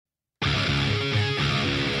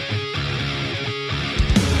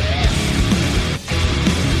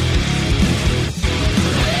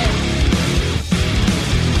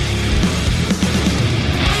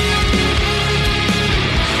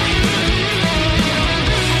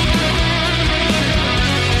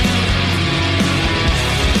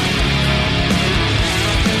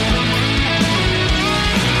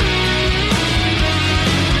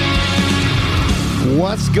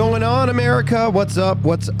What's going on, America? What's up?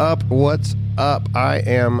 What's up? What's up? I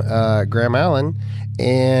am Graham Allen,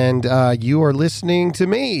 and you are listening to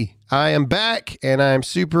me. I am back, and I'm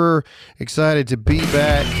super excited to be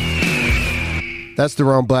back. That's the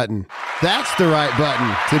wrong button. That's the right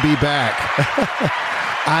button to be back.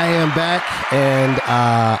 I am back, and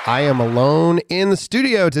I am alone in the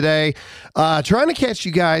studio today, trying to catch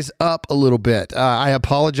you guys up a little bit. I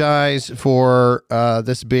apologize for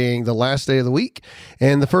this being the last day of the week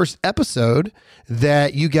and the first episode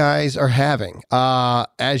that you guys are having.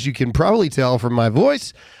 As you can probably tell from my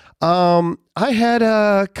voice, I had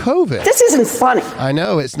COVID. This isn't funny. I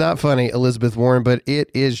know it's not funny, Elizabeth Warren, but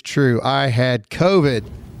it is true. I had COVID.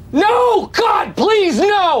 No! God, please,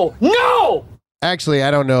 no! No! Actually, I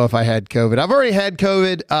don't know if I had COVID. I've already had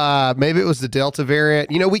COVID. Maybe it was the Delta variant.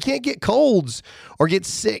 You know, we can't get colds or get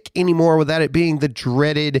sick anymore without it being the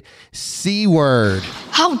dreaded C word.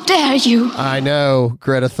 How dare you? I know,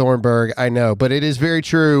 Greta Thunberg. I know, but it is very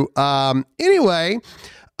true. Anyway,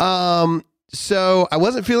 so I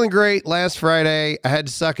wasn't feeling great last Friday. I had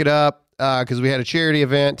to suck it up because we had a charity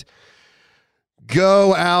event.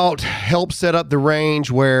 Go out, help set up the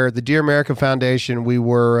range where the Dear America Foundation, we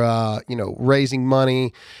were, raising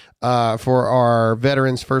money for our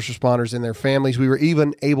veterans, first responders, and their families. We were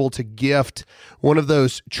even able to gift one of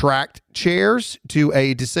those tracked chairs to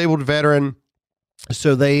a disabled veteran,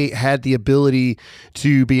 so they had the ability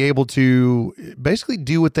to be able to basically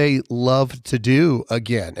do what they love to do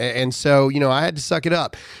again. And so, I had to suck it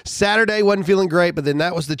up. Saturday wasn't feeling great, but then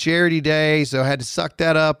that was the charity day, so I had to suck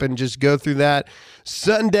that up and just go through that.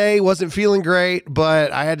 Sunday wasn't feeling great,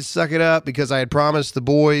 but I had to suck it up because I had promised the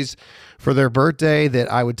boys for their birthday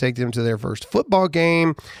that I would take them to their first football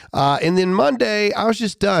game. And then Monday, I was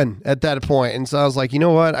just done at that point. And so I was like, you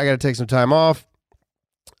know what? I got to take some time off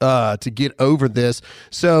to get over this.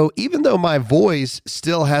 So even though my voice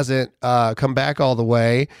still hasn't come back all the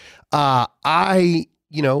way, I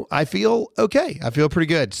feel okay. I feel pretty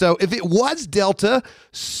good. So if it was Delta,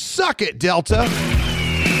 suck it, Delta.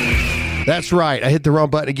 That's right. I hit the wrong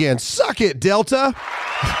button again. Suck it, Delta.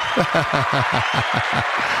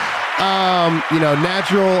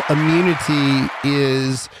 Natural immunity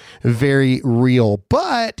is very real.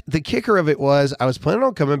 But the kicker of it was I was planning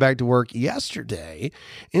on coming back to work yesterday.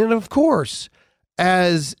 And of course,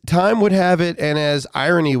 as time would have it and as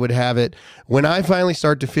irony would have it, when I finally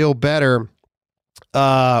start to feel better,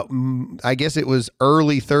 I guess it was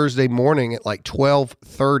early Thursday morning at like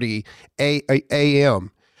 12:30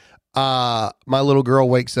 a.m., my little girl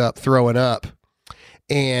wakes up throwing up.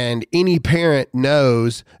 And any parent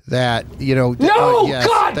knows that, No, yes,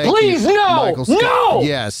 God, please, no, Michael Scott. No.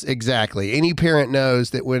 Yes, exactly. Any parent knows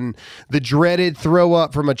that when the dreaded throw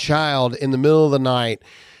up from a child in the middle of the night,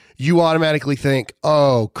 you automatically think,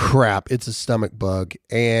 oh, crap, it's a stomach bug.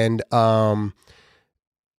 And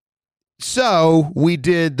so we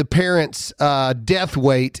did the parents' death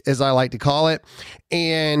weight, as I like to call it.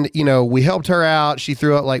 And, we helped her out. She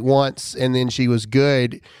threw up like once, and then she was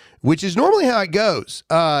good, which is normally how it goes.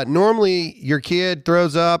 Normally, your kid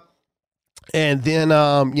throws up, and then,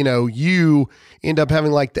 you end up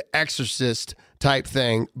having like the Exorcist type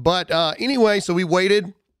thing. But anyway, so we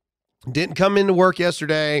waited, didn't come into work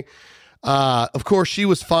yesterday. Of course, she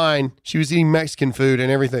was fine. She was eating Mexican food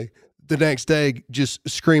and everything the next day, just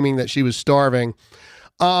screaming that she was starving.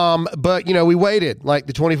 But, we waited like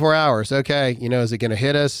the 24 hours. Okay, is it going to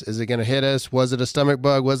hit us? Is it going to hit us? Was it a stomach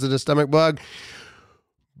bug? Was it a stomach bug?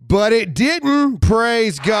 But it didn't,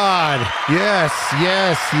 praise God. Yes.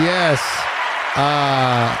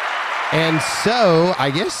 And so I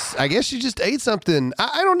guess you just ate something.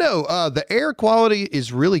 I don't know. The air quality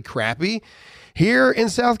is really crappy here in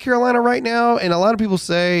South Carolina right now. And a lot of people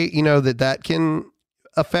say, that can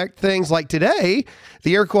affect things. Like today,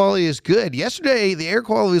 the air quality is good. Yesterday, the air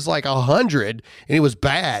quality was like 100 and it was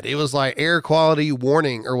bad. It was like air quality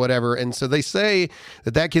warning or whatever. And so they say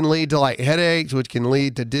that can lead to like headaches, which can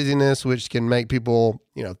lead to dizziness, which can make people,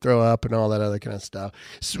 throw up and all that other kind of stuff.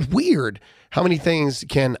 It's weird how many things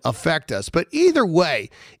can affect us. But either way,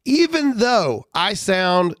 even though I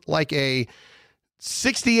sound like a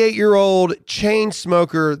 68-year-old chain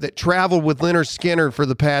smoker that traveled with Leonard Skinner for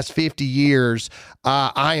the past 50 years,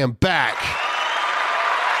 I am back.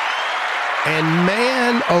 And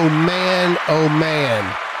man, oh man,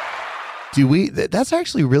 that's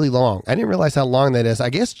actually really long. I didn't realize how long that is.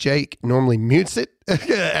 I guess Jake normally mutes it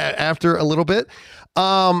after a little bit.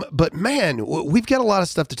 But man, we've got a lot of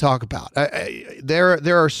stuff to talk about.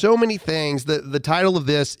 There are so many things. The title of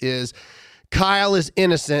this is Kyle is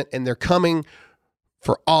Innocent and They're Coming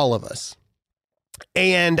for All of Us.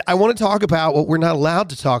 And I want to talk about what we're not allowed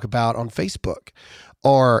to talk about on Facebook.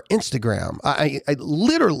 or Instagram. I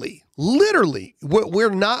literally, we're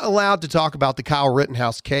not allowed to talk about the Kyle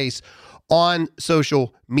Rittenhouse case on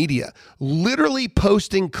social media. Literally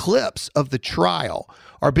posting clips of the trial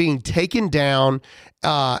are being taken down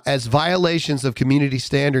as violations of community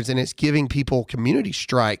standards, and it's giving people community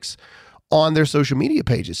strikes on their social media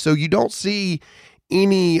pages. So you don't see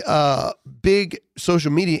any big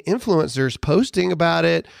social media influencers posting about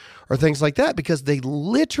it or things like that because they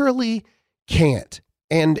literally can't.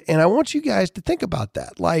 And I want you guys to think about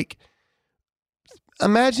that. Like,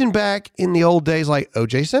 imagine back in the old days, like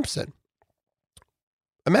O.J. Simpson.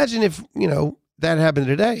 Imagine if, that happened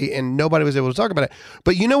today and nobody was able to talk about it.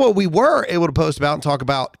 But you know what we were able to post about and talk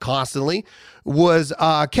about constantly was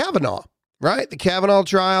Kavanaugh, right? The Kavanaugh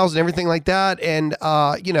trials and everything like that. And,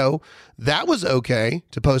 that was okay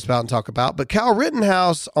to post about and talk about. But Kyle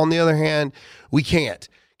Rittenhouse, on the other hand, we can't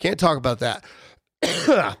talk about that.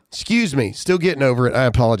 Excuse me. Still getting over it. I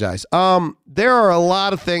apologize. There are a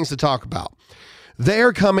lot of things to talk about. They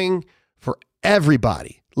are coming for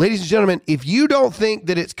everybody. Ladies and gentlemen, if you don't think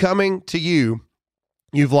that it's coming to you,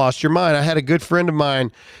 you've lost your mind. I had a good friend of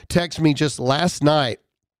mine text me just last night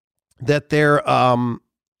that their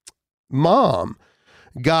mom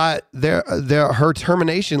got her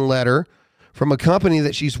termination letter from a company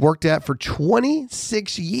that she's worked at for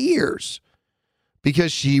 26 years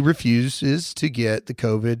because she refuses to get the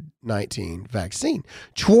COVID-19 vaccine.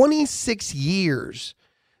 26 years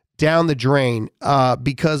down the drain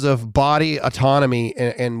because of body autonomy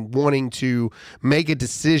and wanting to make a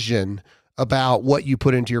decision about what you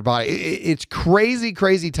put into your body. It's crazy,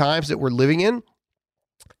 crazy times that we're living in.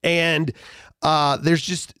 And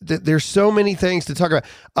there's so many things to talk about.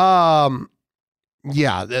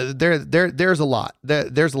 There's a lot.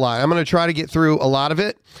 There's a lot. I'm going to try to get through a lot of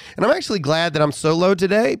it. And I'm actually glad that I'm solo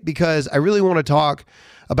today because I really want to talk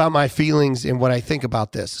about my feelings and what I think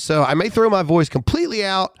about this. So I may throw my voice completely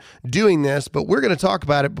out doing this, but we're going to talk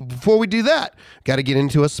about it. But before we do that, got to get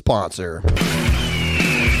into a sponsor.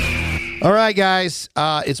 All right, guys,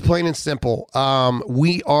 it's plain and simple.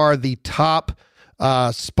 We are the top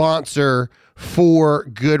sponsor for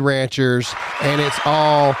Good Ranchers, and it's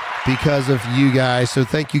all because of you guys. So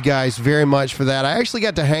thank you guys very much for that. I actually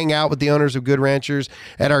got to hang out with the owners of Good Ranchers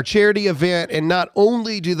at our charity event, and not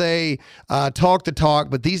only do they talk the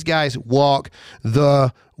talk, but these guys walk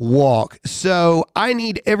the walk. So I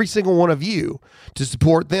need every single one of you to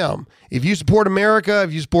support them. If you support America,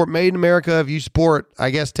 if you support Made in America, if you support,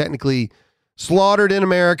 I guess technically, Slaughtered in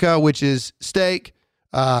America, which is steak,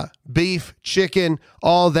 beef, chicken,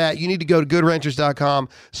 all that, you need to go to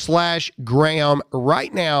goodranchers.com/Graham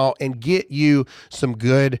right now and get you some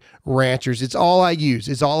Good Ranchers. It's all I use.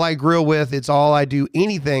 It's all I grill with. It's all I do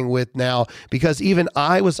anything with now, because even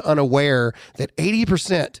I was unaware that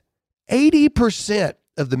 80%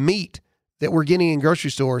 of the meat that we're getting in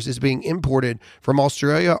grocery stores is being imported from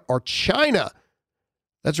Australia or China.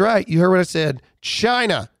 That's right. You heard what I said.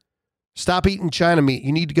 China. Stop eating China meat.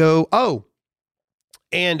 You need to go,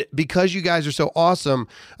 and because you guys are so awesome,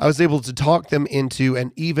 I was able to talk them into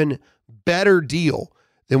an even better deal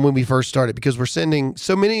than when we first started, because we're sending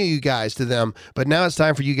so many of you guys to them, but now it's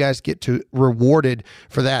time for you guys to get rewarded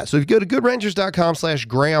for that. So if you go to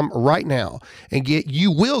goodranchers.com/Graham right now and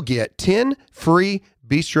you will get 10 free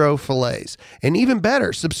bistro fillets. And even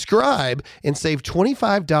better, subscribe and save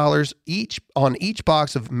 $25 on each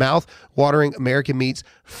box of mouth-watering American meats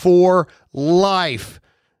for life.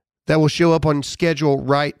 That will show up on schedule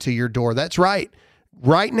right to your door. That's right.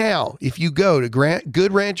 Right now, if you go to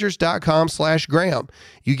goodranchers.com/Graham,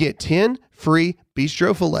 you get 10 free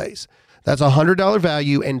bistro fillets. That's a $100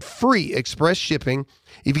 value and free express shipping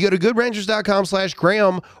if you go to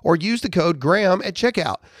goodranchers.com/Graham or use the code Graham at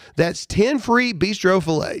checkout. That's 10 free bistro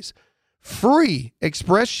fillets, free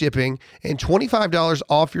express shipping, and $25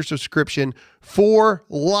 off your subscription for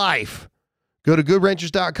life. Go to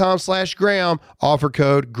goodranchers.com/Graham, offer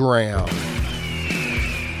code Graham.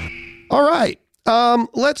 All right.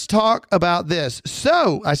 Let's talk about this.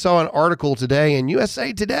 So I saw an article today in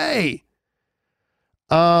USA Today.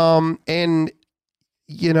 I'm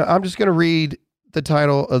just going to read the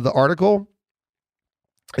title of the article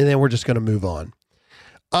and then we're just going to move on.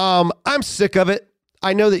 I'm sick of it.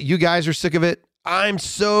 I know that you guys are sick of it. I'm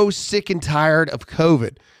so sick and tired of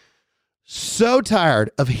COVID. So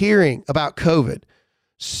tired of hearing about COVID.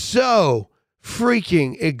 So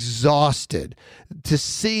freaking exhausted to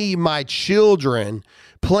see my children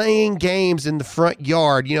playing games in the front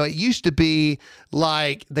yard. You know, it used to be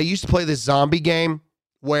like they used to play this zombie game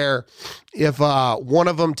where if one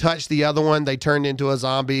of them touched the other one, they turned into a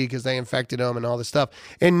zombie because they infected them and all this stuff.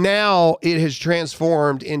 And now it has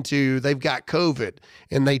transformed into they've got COVID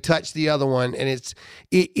and they touch the other one. And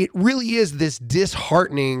it really is this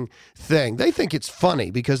disheartening thing. They think it's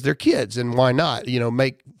funny because they're kids, and why not,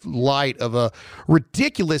 make light of a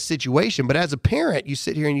ridiculous situation. But as a parent, you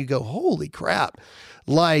sit here and you go, holy crap,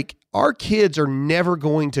 like our kids are never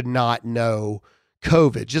going to not know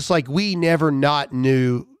COVID, just like we never not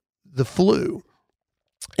knew the flu.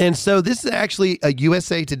 And so this is actually a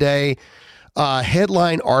USA Today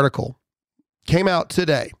headline article, came out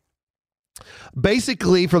today.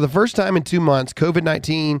 Basically, for the first time in 2 months,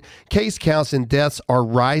 COVID-19 case counts and deaths are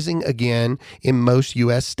rising again in most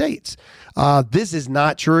U.S. states. This is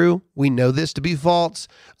not true. We know this to be false.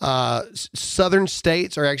 Southern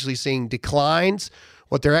states are actually seeing declines.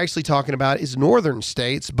 What they're actually talking about is northern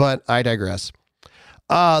states, but I digress.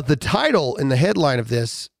 The title in the headline of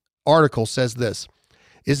this article says this: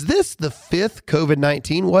 is this the fifth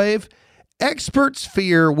COVID-19 wave? Experts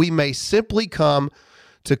fear we may simply come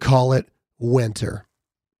to call it winter.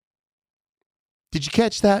 Did you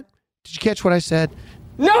catch that? Did you catch what I said?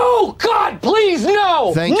 No, God, please,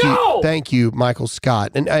 no. Thank you, Michael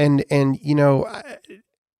Scott. And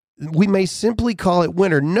we may simply call it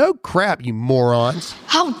winter. No crap, you morons.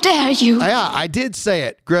 How dare you? Yeah, I did say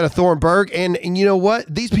it, Greta Thunberg. And you know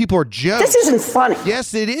what? These people are jokes. This isn't funny.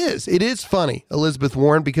 Yes, it is. It is funny, Elizabeth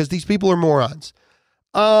Warren, because these people are morons.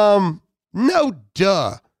 No,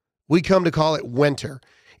 duh. We come to call it winter.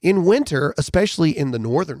 In winter, especially in the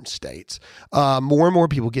northern states, more and more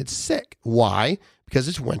people get sick. Why? Because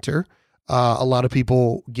it's winter. A lot of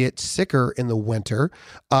people get sicker in the winter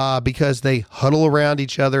because they huddle around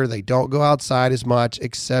each other. They don't go outside as much,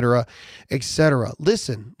 et cetera, et cetera.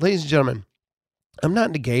 Listen, ladies and gentlemen, I'm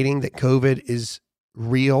not negating that COVID is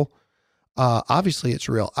real. Obviously, it's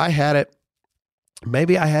real. I had it.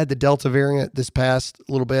 Maybe I had the Delta variant this past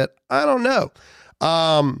little bit. I don't know.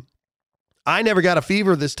 I never got a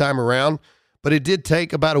fever this time around, but it did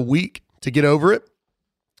take about a week to get over it.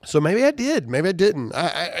 So maybe I did, maybe I didn't.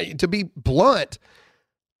 I to be blunt,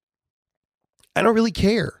 I don't really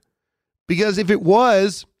care, because if it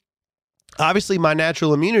was, obviously my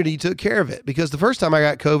natural immunity took care of it, because the first time I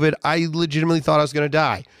got COVID, I legitimately thought I was going to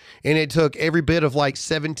die. And it took every bit of like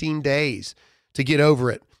 17 days to get over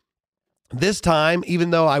it. This time, even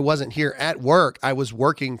though I wasn't here at work, I was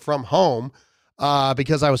working from home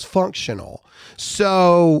because I was functional.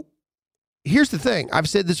 So here's the thing. I've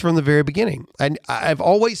said this from the very beginning. And I've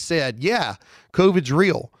always said, yeah, COVID's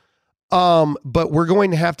real. But we're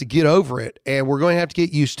going to have to get over it, and we're going to have to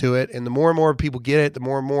get used to it. And the more and more people get it, the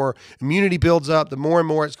more and more immunity builds up, the more and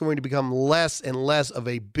more it's going to become less and less of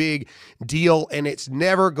a big deal, and it's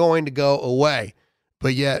never going to go away.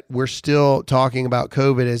 But yet we're still talking about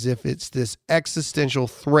COVID as if it's this existential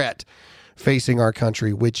threat facing our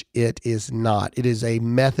country, which it is not. It is a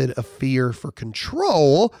method of fear for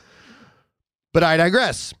control. But I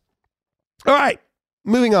digress. All right,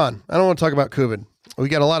 moving on. I don't want to talk about COVID. We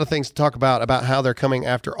got a lot of things to talk about how they're coming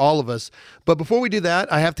after all of us. But before we do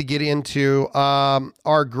that, I have to get into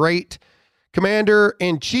our great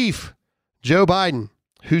commander-in-chief, Joe Biden,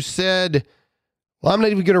 who said, well, I'm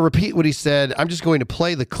not even going to repeat what he said. I'm just going to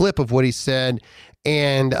play the clip of what he said,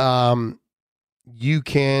 and you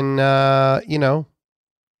can,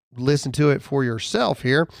 listen to it for yourself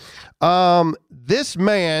here. This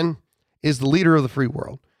man is the leader of the free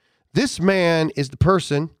world. This man is the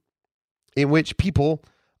person in which people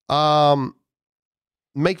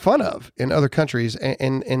make fun of in other countries,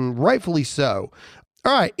 and rightfully so.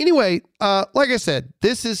 All right. Anyway, like I said,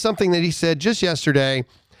 this is something that he said just yesterday.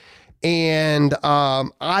 And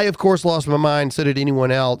I, of course, lost my mind. So did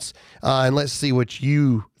anyone else. And let's see what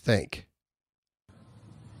you think.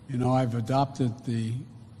 I've adopted the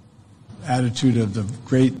attitude of the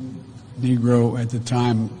great Negro at the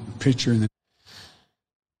time pitcher. Did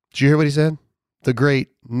you hear what he said? The great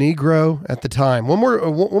Negro at the time. One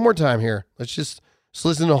more time here. Let's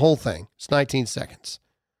listen to the whole thing. It's 19 seconds.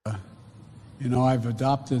 I've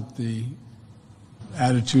adopted the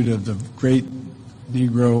attitude of the great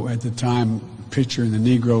Negro at the time pitcher in the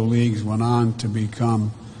Negro Leagues, went on to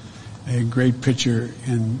become a great pitcher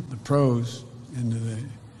in the pros, into the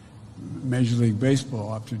Major League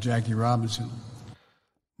Baseball, up to Jackie Robinson.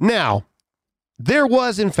 Now, there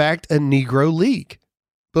was, in fact, a Negro League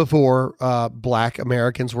before black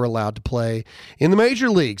Americans were allowed to play in the major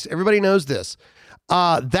leagues. Everybody knows this.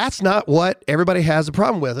 That's not what everybody has a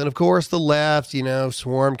problem with. And of course, the left,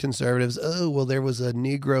 swarm conservatives. Oh, well, there was a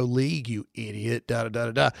Negro League, you idiot. Da, da, da,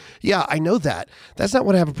 da, da. Yeah, I know that. That's not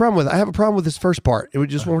what I have a problem with. I have a problem with this first part. It was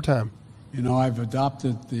just one more time. You know, I've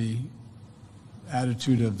adopted the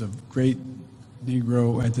attitude of the great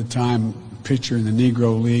Negro at the time pitcher in the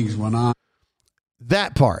Negro Leagues went on.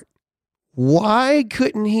 That part. Why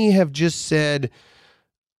couldn't he have just said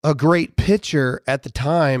a great pitcher at the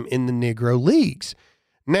time in the Negro Leagues?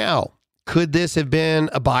 Now, could this have been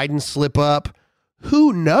a Biden slip up?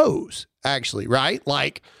 Who knows, actually, right?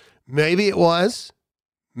 Like, maybe it was,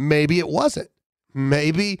 maybe it wasn't.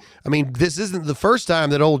 Maybe, I mean, this isn't the first time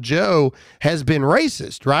that old Joe has been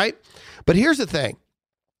racist, right? But here's the thing.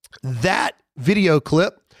 That video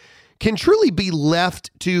clip can truly be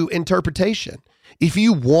left to interpretation. If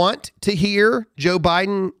you want to hear Joe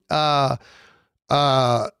Biden,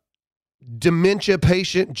 dementia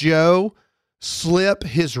patient Joe, slip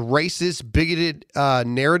his racist, bigoted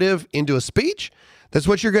narrative into a speech, that's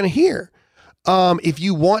what you're going to hear. If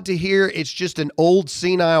you want to hear it's just an old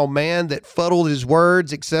senile man that fuddled his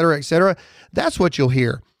words, et cetera, that's what you'll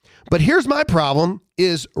hear. But here's my problem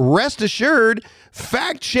is rest assured,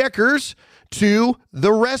 fact checkers to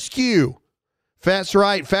the rescue. That's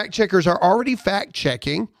right. Fact checkers are already fact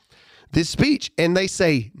checking this speech. And they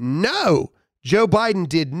say, no, Joe Biden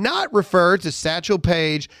did not refer to Satchel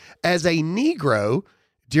Paige as a Negro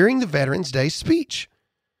during the Veterans Day speech.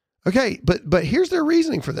 Okay, but here's their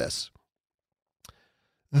reasoning for this.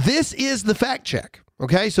 This is the fact check.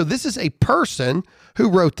 Okay, so this is a person who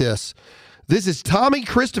wrote this. This is Tommy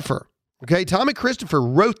Christopher. Okay, Tommy Christopher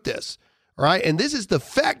wrote this. All right, and this is the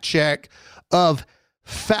fact check of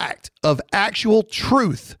fact, of actual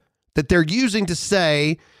truth that they're using to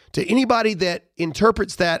say to anybody that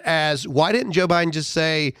interprets that as, why didn't Joe Biden just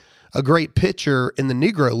say a great pitcher in the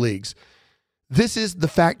Negro Leagues? This is the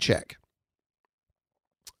fact check.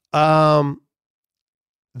 The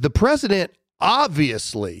president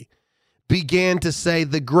obviously began to say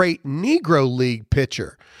the great Negro League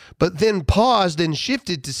pitcher, but then paused and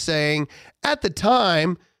shifted to saying, at the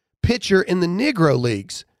time, pitcher in the Negro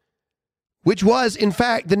Leagues, which was, in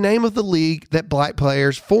fact, the name of the league that black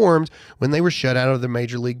players formed when they were shut out of the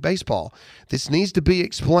Major League Baseball. This needs to be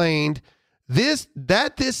explained. This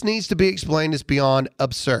needs to be explained is beyond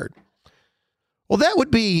absurd. Well, that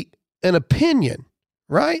would be an opinion,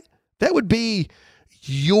 right? That would be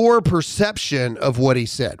your perception of what he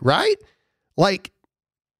said, right? Like,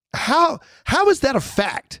 how is that a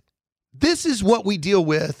fact? This is what we deal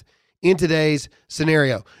with in today's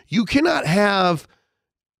scenario. You cannot have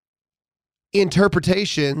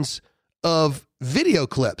interpretations of video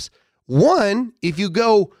clips. One, if you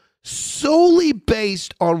go solely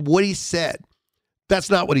based on what he said, that's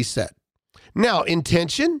not what he said. Now,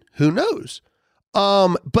 intention, who knows?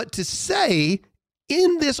 But to say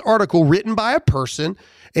in this article written by a person,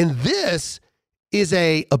 and this is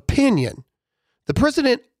a opinion, the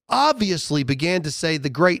president obviously began to say the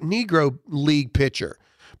great Negro League pitcher,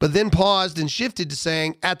 but then paused and shifted to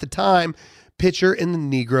saying, at the time, pitcher in the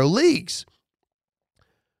Negro Leagues.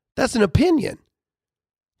 That's an opinion.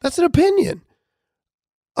 That's an opinion.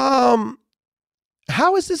 How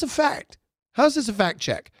is this a fact? How is this a fact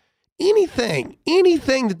check? Anything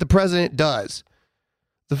that the president does,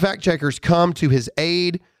 the fact checkers come to his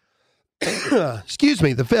aid. Excuse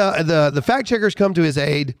me. The fact checkers come to his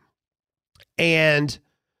aid, and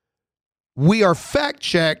we are fact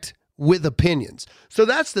checked with opinions. So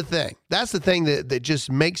that's the thing. That's the thing that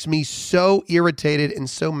just makes me so irritated and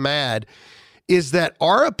so mad, is that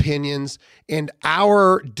our opinions and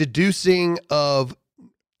our deducing of,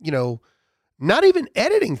 not even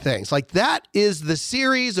editing things, like that is the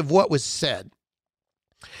series of what was said.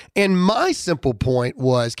 And my simple point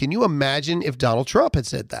was, can you imagine if Donald Trump had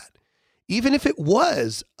said that? Even if it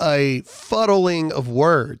was a fuddling of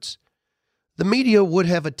words, the media would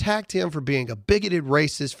have attacked him for being a bigoted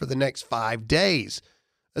racist for the next 5 days.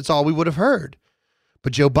 That's all we would have heard.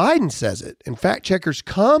 But Joe Biden says it, and fact checkers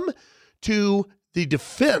come to the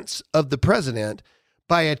defense of the president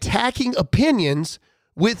by attacking opinions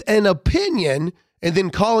with an opinion and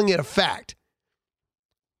then calling it a fact.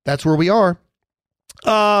 That's where we are.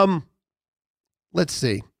 Let's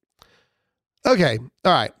see. Okay.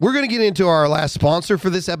 All right. We're going to get into our last sponsor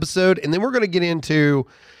for this episode, and then we're going to get into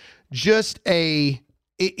just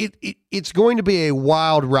it's going to be a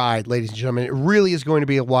wild ride, ladies and gentlemen. It really is going to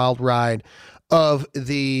be a wild ride of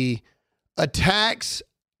the attacks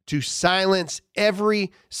to silence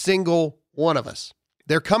every single one of us.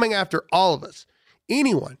 They're coming after all of us.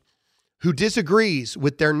 Anyone who disagrees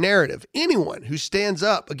with their narrative, anyone who stands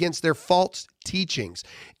up against their false teachings,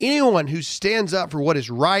 anyone who stands up for what is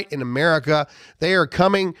right in America, they are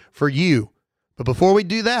coming for you. But before we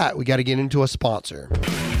do that, we got to get into a sponsor.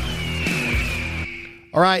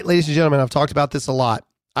 All right, ladies and gentlemen, I've talked about this a lot.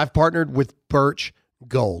 I've partnered with Birch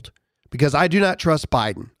Gold. because I do not trust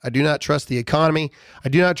Biden. I do not trust the economy. I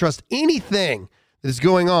do not trust anything that is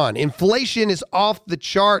going on. Inflation is off the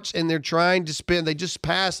charts, and they're trying to spend. They just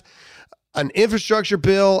passed an infrastructure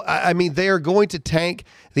bill. I mean, they are going to tank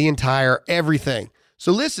the entire everything.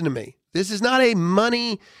 So listen to me. This is not a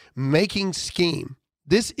money-making scheme.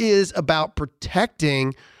 This is about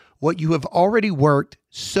protecting what you have already worked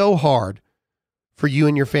so hard for you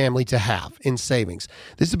and your family to have in savings.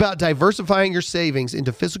 This is about diversifying your savings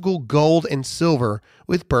into physical gold and silver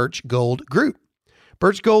with Birch Gold Group.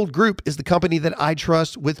 Birch Gold Group is the company that I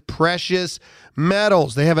trust with precious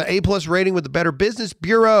metals. They have an A+ rating with the Better Business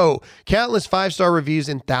Bureau, countless 5-star reviews,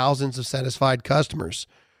 and thousands of satisfied customers.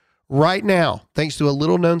 Right now, thanks to a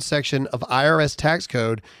little-known section of IRS tax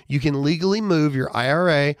code, you can legally move your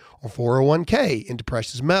IRA or 401k into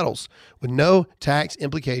precious metals with no tax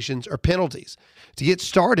implications or penalties. To get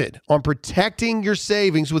started on protecting your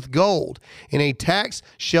savings with gold in a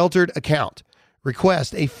tax-sheltered account,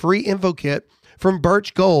 request a free info kit from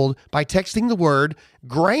Birch Gold by texting the word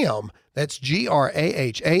Graham, that's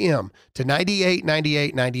GRAHAM, to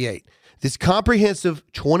 989898. This comprehensive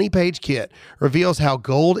 20-page kit reveals how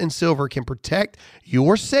gold and silver can protect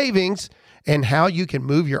your savings and how you can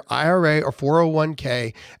move your IRA or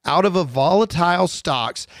 401k out of volatile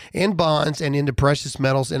stocks and bonds and into precious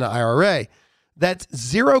metals in an IRA. That's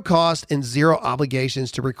zero cost and zero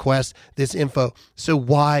obligations to request this info. So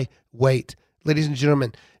why wait? Ladies and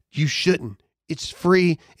gentlemen, you shouldn't. It's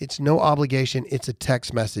free. It's no obligation. It's a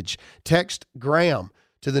text message. Text Graham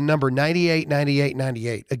to the number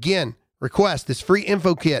 989898. Again, request this free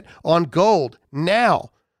info kit on gold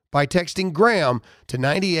now by texting Graham to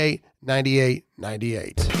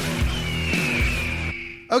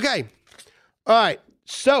 989898. Okay. All right.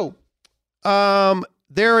 So,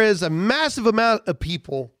 there is a massive amount of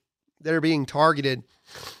people that are being targeted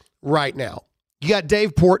right now. You got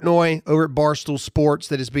Dave Portnoy over at Barstool Sports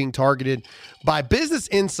that is being targeted by Business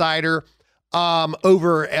Insider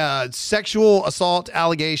over sexual assault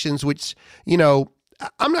allegations, which, you know,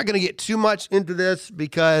 I'm not going to get too much into this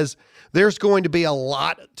because there's going to be a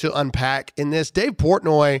lot to unpack in this. Dave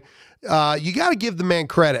Portnoy, you got to give the man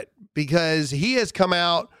credit because he has come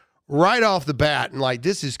out right off the bat and like,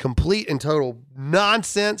 this is complete and total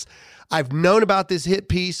nonsense. I've known about this hit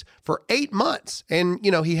piece for 8 months, and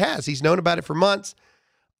you know, he's known about it for months.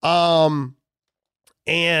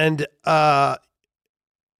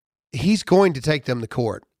 He's going to take them to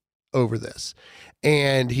court over this,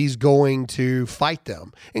 and he's going to fight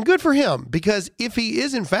them, and good for him, because if he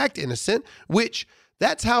is in fact innocent, which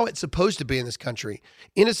that's how it's supposed to be in this country,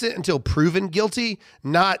 innocent until proven guilty,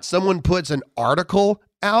 not someone puts an article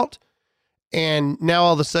out and now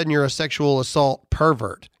all of a sudden you're a sexual assault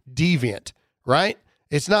pervert, deviant, right?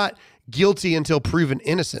 It's not guilty until proven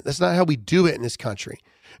innocent. That's not how we do it in this country.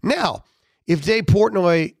 Now, if Dave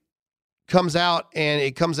Portnoy comes out and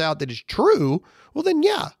it comes out that it's true, well then,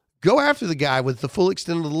 yeah, go after the guy with the full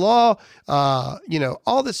extent of the law,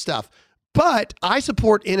 all this stuff. But I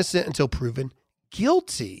support innocent until proven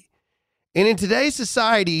guilty. And in today's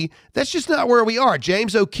society, that's just not where we are.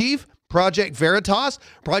 James O'Keefe, Project Veritas,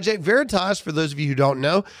 for those of you who don't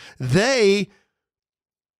know, they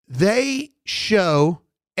show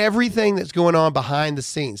everything that's going on behind the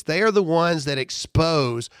scenes. They are the ones that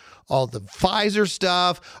expose all the Pfizer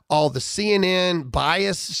stuff, all the CNN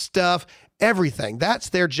bias stuff, everything. That's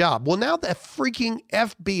their job. Well, now the freaking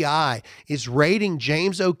FBI is raiding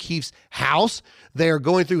James O'Keefe's house. They are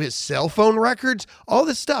going through his cell phone records, all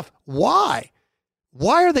this stuff. Why?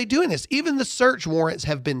 Why are they doing this? Even the search warrants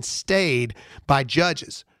have been stayed by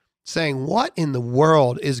judges saying, what in the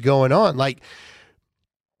world is going on? Like,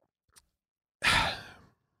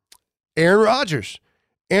 Aaron Rodgers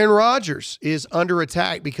is under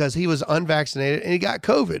attack because he was unvaccinated and he got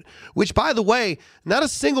COVID, which, by the way, not a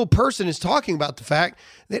single person is talking about the fact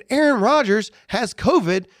that Aaron Rodgers has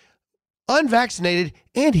COVID, unvaccinated,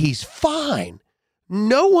 and he's fine.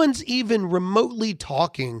 No one's even remotely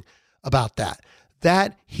talking about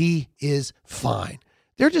that he is fine.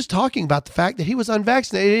 They're just talking about the fact that he was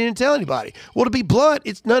unvaccinated and didn't tell anybody. Well, to be blunt,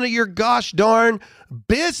 it's none of your gosh darn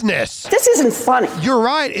business. This isn't funny. You're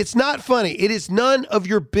right. It's not funny. It is none of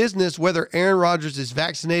your business whether Aaron Rodgers is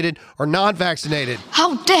vaccinated or non-vaccinated.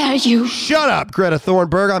 How dare you? Shut up, Greta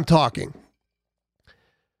Thunberg. I'm talking.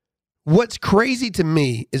 What's crazy to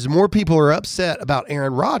me is more people are upset about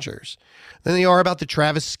Aaron Rodgers than they are about the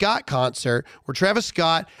Travis Scott concert, where Travis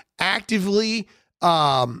Scott actively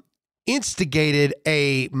instigated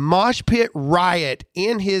a mosh pit riot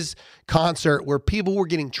in his concert where people were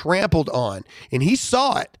getting trampled on, and he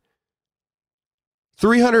saw it.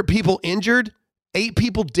 300 people injured, 8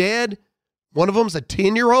 people dead. One of them's a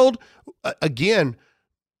 10-year-old. again,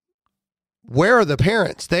 where are the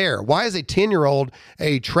parents there? Why is a 10-year-old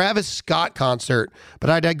a Travis Scott concert? But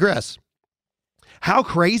I digress. How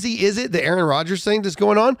crazy is it, the Aaron Rodgers thing that's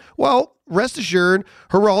going on? Well, rest assured,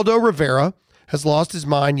 Geraldo Rivera has lost his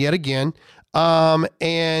mind yet again.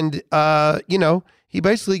 He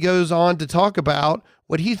basically goes on to talk about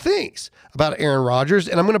what he thinks about Aaron Rodgers,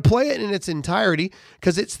 and I'm going to play it in its entirety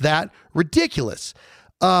because it's that ridiculous.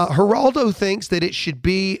 Geraldo thinks that it should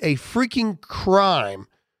be a freaking crime.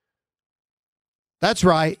 That's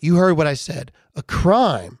right. You heard what I said. A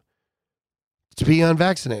crime to be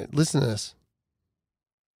unvaccinated. Listen to this.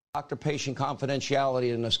 Doctor-patient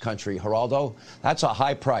confidentiality in this country, Geraldo, that's a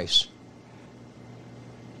high price.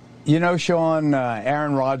 You know, Sean,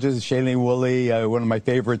 Aaron Rodgers, Shailene Woodley, one of my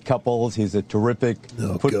favorite couples. He's a terrific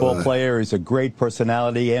football player. He's a great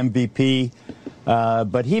personality, MVP.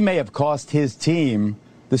 But he may have cost his team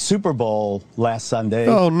the Super Bowl last Sunday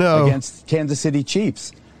against Kansas City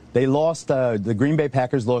Chiefs. They lost, the Green Bay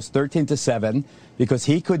Packers lost 13-7 because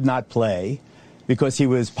he could not play, because he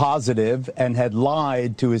was positive and had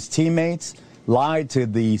lied to his teammates, lied to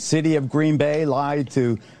the city of Green Bay, lied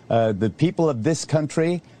to the people of this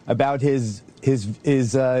country about his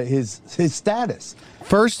status.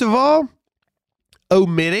 First of all,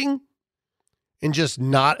 omitting and just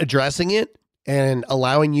not addressing it and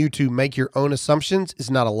allowing you to make your own assumptions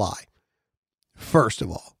is not a lie. First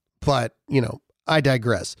of all, but I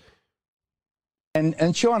digress.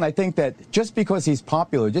 And Sean, I think that just because he's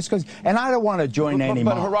popular, and I don't want to join any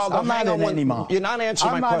mob. Geraldo, I'm not in any mob. You're not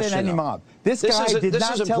answering my question. I'm not in any mob. This guy did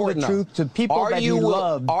not tell the truth to people that he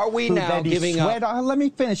loved. Are we now giving up? Let me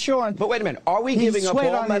finish, Sean. But wait a minute. Are we giving up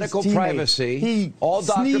all medical privacy, all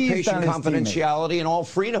doctor-patient confidentiality, and all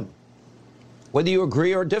freedom? Whether you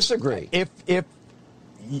agree or disagree.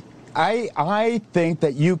 I think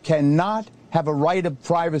that you cannot have a right of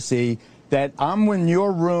privacy, that I'm in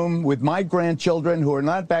your room with my grandchildren who are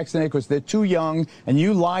not vaccinated because they're too young, and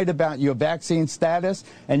you lied about your vaccine status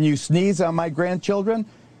and you sneeze on my grandchildren.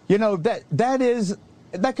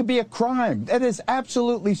 That could be a crime. That is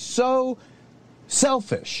absolutely so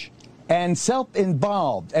selfish and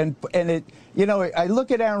self-involved. And it, I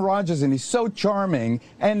look at Aaron Rodgers and he's so charming.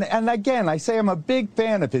 And again, I say I'm a big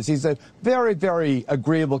fan of his. He's a very, very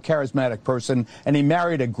agreeable, charismatic person. And he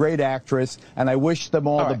married a great actress. And I wish them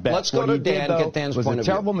all the best. Let's go to Dan, get Dan's point of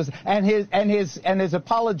view. And his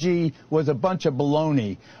apology was a bunch of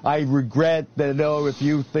baloney. I regret that, if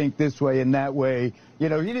you think this way and that way. He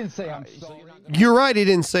didn't say I'm sorry. You're right. He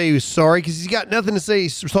didn't say he was sorry because he's got nothing to say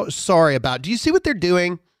sorry about. Do you see what they're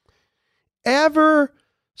doing? Ever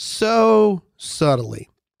so subtly.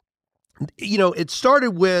 It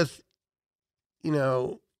started with,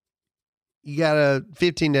 you got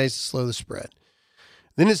 15 days to slow the spread.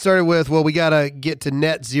 Then it started with, well, we got to get to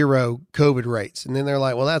net zero COVID rates. And then they're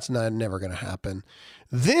like, well, that's never going to happen.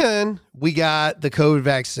 Then we got the COVID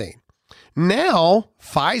vaccine. Now,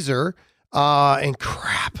 Pfizer and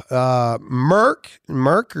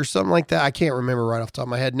Merck or something like that, I can't remember right off the top of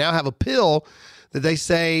my head, now have a pill that they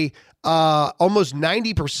say almost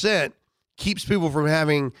 90% keeps people from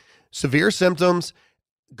having severe symptoms,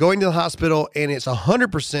 going to the hospital, and it's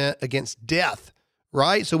 100% against death,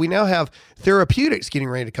 right? So we now have therapeutics getting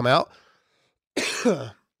ready to come out.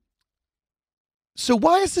 So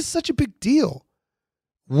why is this such a big deal?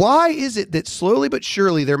 Why is it that slowly but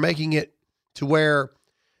surely they're making it to where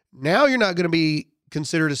now you're not going to be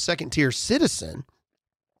considered a second-tier citizen?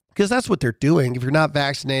 Because that's what they're doing. If you're not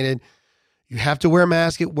vaccinated, you have to wear a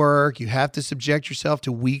mask at work. You have to subject yourself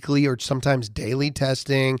to weekly or sometimes daily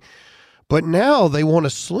testing. But now they want to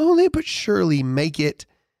slowly but surely make it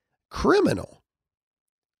criminal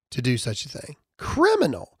to do such a thing.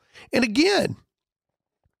 Criminal. And again,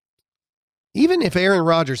 even if Aaron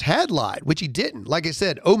Rodgers had lied, which he didn't, like I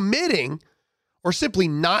said, omitting or simply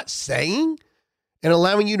not saying and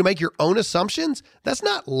allowing you to make your own assumptions, that's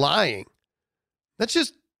not lying. That's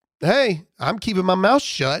just, hey, I'm keeping my mouth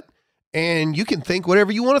shut. And you can think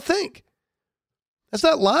whatever you want to think. That's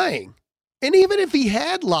not lying. And even if he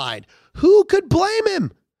had lied, who could blame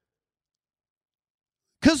him?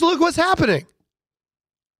 Because look what's happening.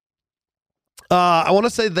 I want to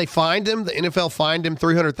say they fined him. The NFL fined him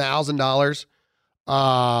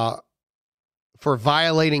 $300,000 for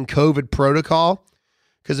violating COVID protocol.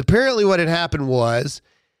 Because apparently what had happened was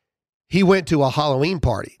he went to a Halloween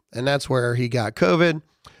party, and that's where he got COVID.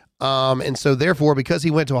 And so therefore, because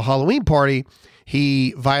he went to a Halloween party,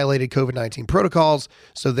 he violated COVID-19 protocols.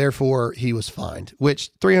 So therefore he was fined,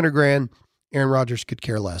 which $300,000, Aaron Rodgers could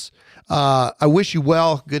care less. I wish you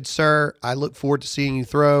well, good sir. I look forward to seeing you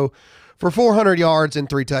throw for 400 yards and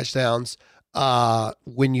 3 touchdowns.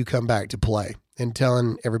 when you come back to play, and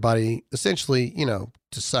telling everybody essentially,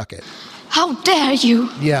 to suck it. How dare you?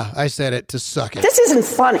 Yeah, I said it, to suck it. This isn't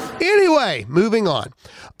funny. Anyway, moving on.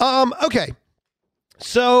 Okay.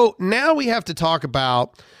 So now we have to talk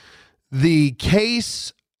about the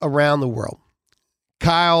case around the world.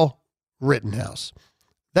 Kyle Rittenhouse.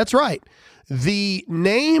 That's right. The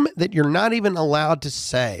name that you're not even allowed to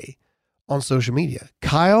say on social media.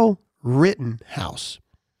 Kyle Rittenhouse.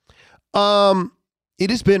 It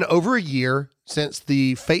has been over a year since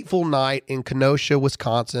the fateful night in Kenosha,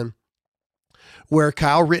 Wisconsin, where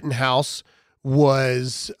Kyle Rittenhouse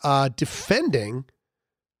was defending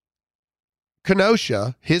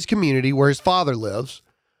Kenosha, his community where his father lives,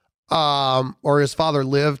 or his father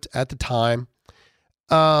lived at the time.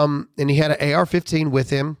 And he had an AR-15 with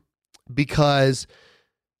him because,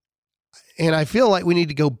 and I feel like we need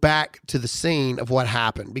to go back to the scene of what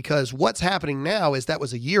happened, because what's happening now is that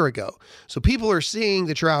was a year ago. So people are seeing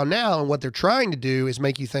the trial now, and what they're trying to do is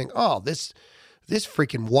make you think, oh, this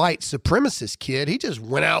freaking white supremacist kid, he just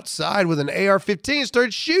went outside with an AR-15 and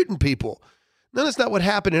started shooting people. No, that's not what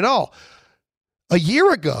happened at all. A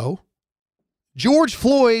year ago, George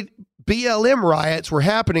Floyd BLM riots were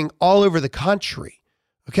happening all over the country.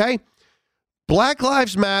 Okay? Black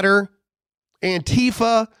Lives Matter,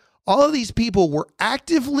 Antifa, all of these people were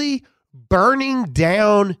actively burning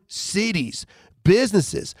down cities,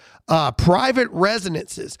 businesses, private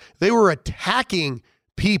residences. They were attacking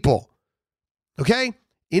people. Okay?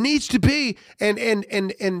 It needs to be, and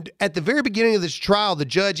at the very beginning of this trial, the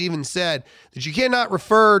judge even said that you cannot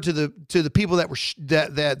refer to the people that were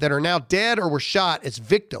that are now dead or were shot as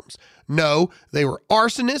victims. No, they were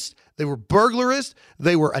arsonists, they were burglarists,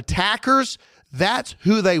 they were attackers. That's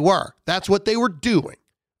who they were. That's what they were doing.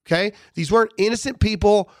 Okay? These weren't innocent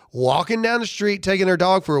people walking down the street taking their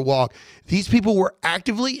dog for a walk. These people were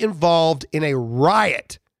actively involved in a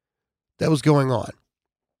riot that was going on.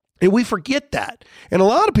 And we forget that. And a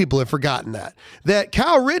lot of people have forgotten that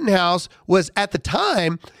Kyle Rittenhouse was at the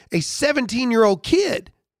time a 17-year-old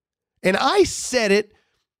kid. And I said it,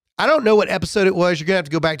 I don't know what episode it was. You're going to have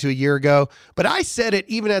to go back to a year ago. But I said it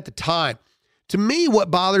even at the time. To me,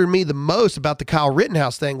 what bothered me the most about the Kyle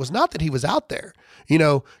Rittenhouse thing was not that he was out there.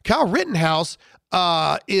 Kyle Rittenhouse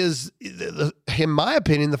is, in my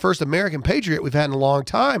opinion, the first American patriot we've had in a long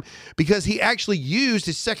time, because he actually used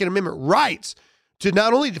his Second Amendment rights to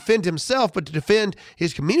not only defend himself, but to defend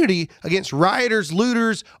his community against rioters,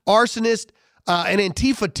 looters, arsonists, and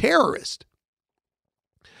Antifa terrorists.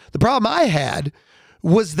 The problem I had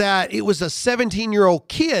was that it was a 17-year-old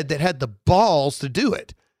kid that had the balls to do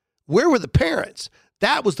it. Where were the parents?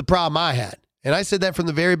 That was the problem I had. And I said that from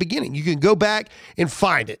the very beginning. You can go back and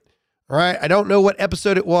find it. All right. I don't know what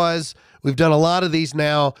episode it was. We've done a lot of these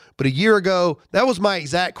now, but a year ago, that was my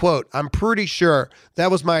exact quote. I'm pretty sure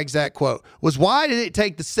that was my exact quote, was why did it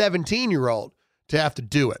take the 17-year-old to have to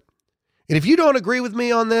do it? And if you don't agree with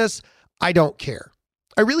me on this, I don't care.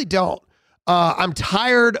 I really don't. I'm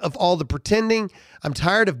tired of all the pretending. I'm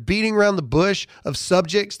tired of beating around the bush of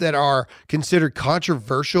subjects that are considered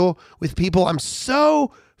controversial with people. I'm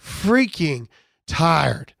so freaking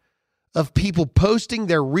tired of people posting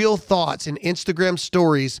their real thoughts in Instagram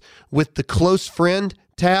stories with the close friend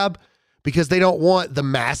tab because they don't want the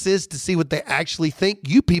masses to see what they actually think.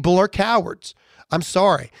 You people are cowards. I'm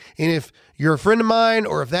sorry. And if you're a friend of mine,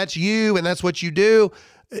 or if that's you and that's what you do,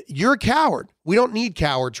 you're a coward. We don't need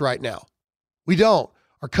cowards right now. We don't.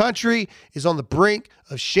 Our country is on the brink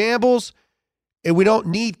of shambles, and we don't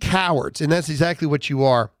need cowards. And that's exactly what you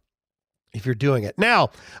are if you're doing it.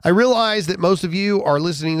 Now, I realize that most of you are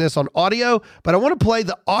listening to this on audio, but I want to play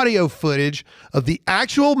the audio footage of the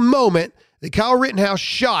actual moment that Kyle Rittenhouse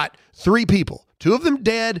shot 3 people. 2 of them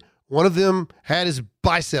dead. 1 of them had his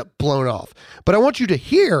bicep blown off. But I want you to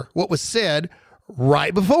hear what was said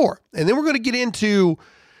right before. And then we're going to get into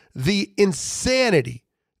the insanity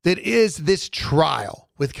that is this trial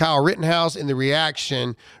with Kyle Rittenhouse and the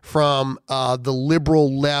reaction from the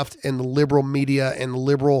liberal left and the liberal media and the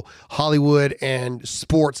liberal Hollywood and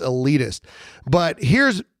sports elitist. But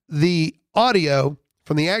here's the audio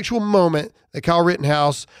from the actual moment that Kyle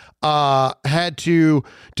Rittenhouse had to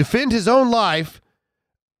defend his own life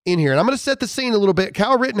in here. And I'm going to set the scene a little bit.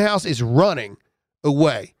 Kyle Rittenhouse is running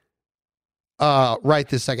away right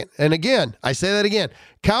this second. And again, I say that again.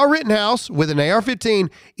 Kyle Rittenhouse with an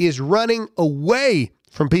AR-15 is running away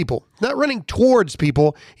from people. Not running towards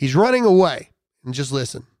people. He's running away. And just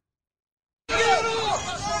listen.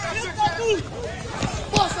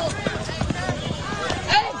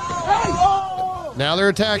 Now they're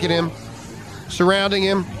attacking him, surrounding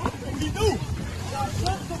him.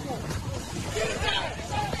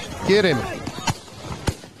 Get him.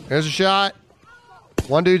 There's a shot.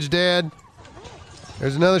 One dude's dead.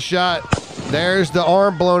 There's another shot. There's the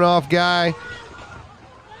arm blown off guy.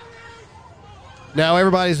 Now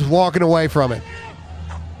everybody's walking away from it.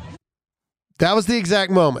 That was the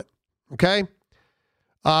exact moment. Okay?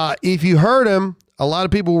 If you heard him, a lot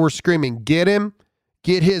of people were screaming, get him,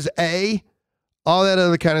 get his A, all that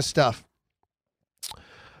other kind of stuff.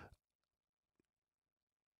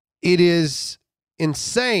 It is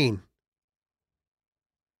insane.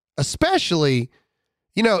 Especially,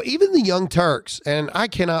 even the Young Turks, and I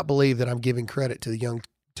cannot believe that I'm giving credit to the Young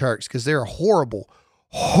Turks because they're a horrible,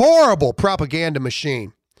 horrible propaganda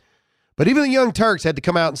machine. But even the Young Turks had to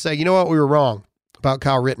come out and say, you know what, we were wrong about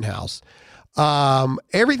Kyle Rittenhouse.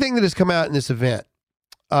 Everything that has come out in this event.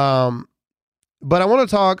 But I want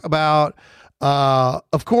to talk about,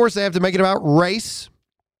 of course, they have to make it about race,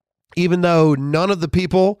 even though none of the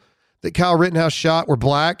people that Kyle Rittenhouse shot were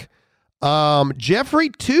black.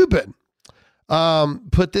 Jeffrey Toobin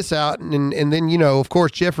put this out, and then, of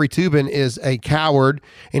course, Jeffrey Toobin is a coward,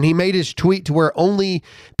 and he made his tweet to where only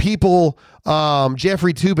people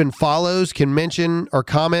Jeffrey Toobin follows can mention or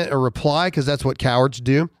comment or reply, because that's what cowards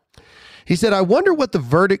do. He said, I wonder what the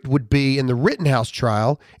verdict would be in the Rittenhouse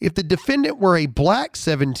trial if the defendant were a black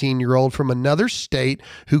 17-year-old from another state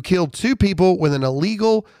who killed 2 people with an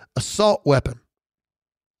illegal assault weapon.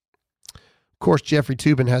 Of course, Jeffrey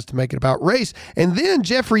Toobin has to make it about race. And then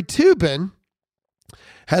Jeffrey Toobin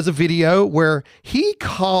has a video where he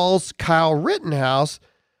calls Kyle Rittenhouse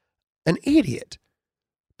an idiot,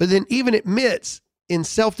 but then even admits in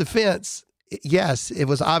self-defense, yes, it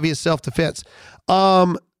was obvious self-defense.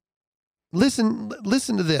 Listen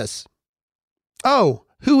to this. Oh,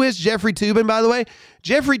 who is Jeffrey Toobin, by the way?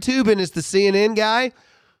 Jeffrey Toobin is the CNN guy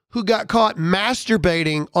who got caught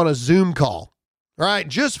masturbating on a Zoom call. All right,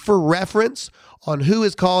 just for reference on who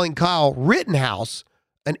is calling Kyle Rittenhouse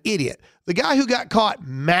an idiot. The guy who got caught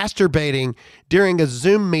masturbating during a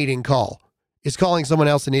Zoom meeting call is calling someone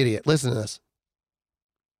else an idiot. Listen to this.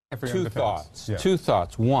 Two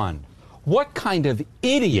thoughts. One, what kind of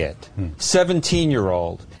idiot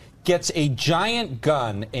 17-year-old gets a giant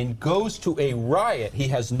gun and goes to a riot? He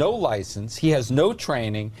has no license. He has no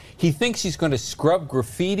training. He thinks he's going to scrub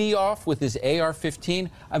graffiti off with his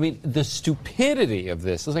AR-15. I mean, the stupidity of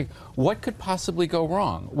this is like, what could possibly go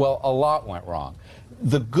wrong? Well, a lot went wrong.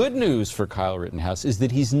 The good news for Kyle Rittenhouse is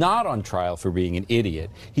that he's not on trial for being an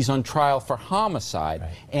idiot. He's on trial for homicide.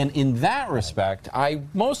 Right. And in that respect, I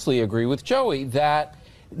mostly agree with Joey that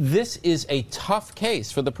this is a tough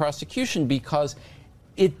case for the prosecution because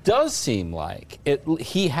it does seem like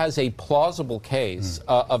he has a plausible case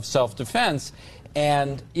of self-defense.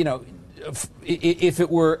 And, if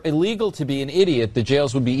it were illegal to be an idiot, the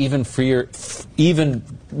jails would be even freer, even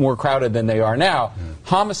more crowded than they are now.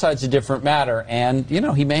 Homicide's a different matter, and,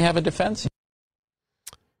 he may have a defense.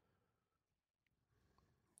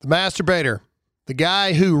 The masturbator, the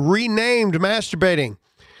guy who renamed masturbating,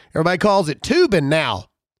 everybody calls it Toobin now,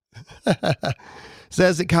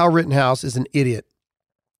 says that Kyle Rittenhouse is an idiot.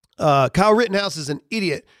 Kyle Rittenhouse is an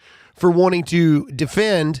idiot for wanting to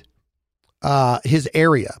defend his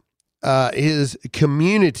area, his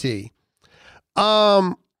community.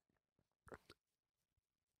 There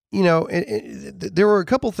were a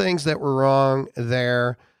couple things that were wrong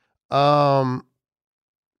there that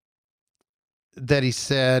he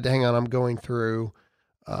said. Hang on, I'm going through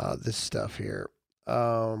this stuff here.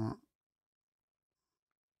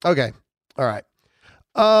 Okay. All right.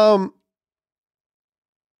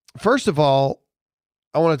 First of all,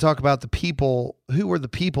 I want to talk about the people. Who were the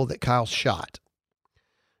people that Kyle shot?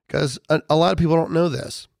 Because a lot of people don't know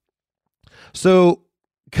this. So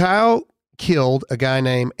Kyle killed a guy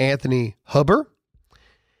named Anthony Huber.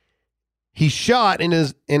 He shot and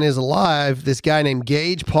is alive this guy named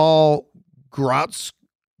Gage Paul Kruitz.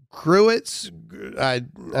 I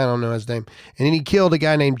don't know his name. And then he killed a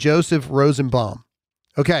guy named Joseph Rosenbaum.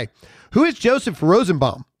 Okay. Who is Joseph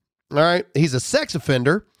Rosenbaum? All right. He's a sex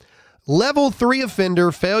offender. Level 3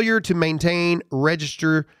 offender, failure to maintain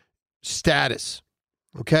register status.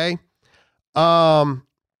 Okay. Who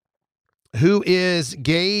is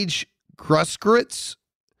Gage Kruitz?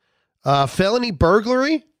 Felony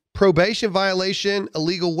burglary, probation violation,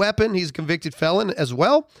 illegal weapon. He's a convicted felon as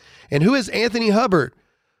well. And who is Anthony Huber?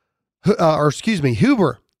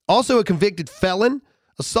 Huber, also a convicted felon,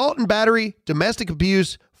 assault and battery, domestic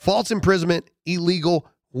abuse, false imprisonment, illegal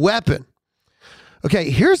weapon.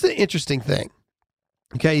 Okay, here's the interesting thing.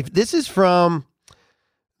 Okay, this is from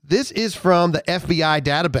the FBI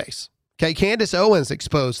database. Okay, Candace Owens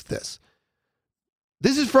exposed this.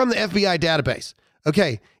 This is from the FBI database.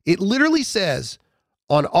 Okay, it literally says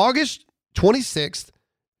on August 26th,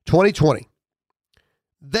 2020.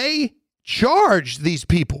 They charged these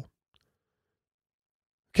people.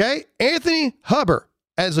 Okay? Anthony Huber,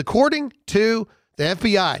 as according to the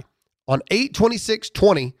FBI, on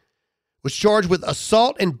 8/26/20, was charged with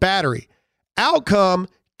assault and battery. Outcome,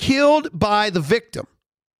 killed by the victim.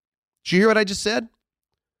 Did you hear what I just said?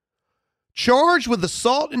 Charged with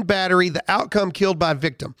assault and battery, the outcome, killed by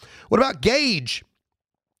victim. What about Gage?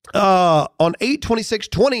 On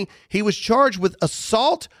 8/26/20, he was charged with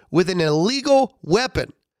assault with an illegal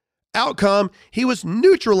weapon. Outcome, he was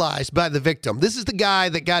neutralized by the victim. This is the guy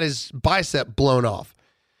that got his bicep blown off.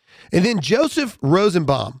 And then Joseph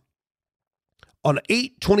Rosenbaum, on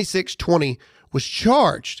 8/26/20, was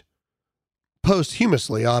charged,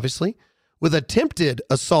 posthumously, obviously, with attempted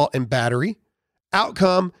assault and battery.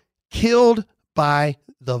 Outcome, killed by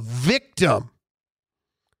the victim.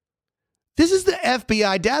 This is the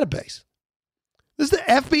FBI database. This is the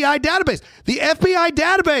FBI database. The FBI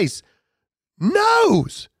database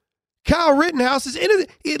knows Kyle Rittenhouse is innocent.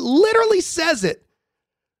 It literally says it.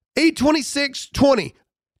 8/26/20,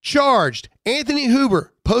 charged Anthony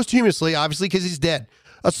Huber, posthumously, obviously, because he's dead.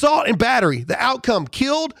 Assault and battery. The outcome,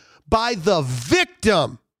 killed by the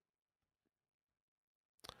victim.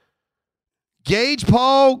 Gage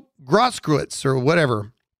Paul Grosskreutz, or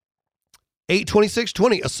whatever.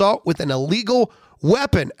 8/26/20, assault with an illegal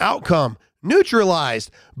weapon. Outcome,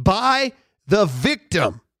 neutralized by the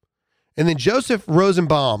victim. And then Joseph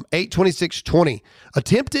Rosenbaum, 8/26/20,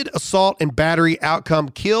 attempted assault and battery. Outcome,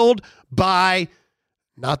 killed by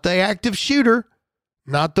not the active shooter,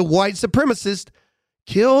 not the white supremacist,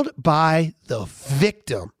 killed by the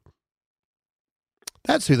victim.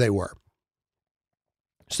 That's who they were.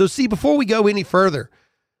 So see, before we go any further,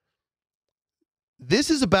 this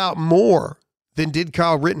is about more than did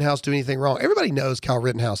Kyle Rittenhouse do anything wrong. Everybody knows Kyle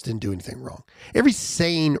Rittenhouse didn't do anything wrong. Every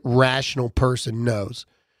sane, rational person knows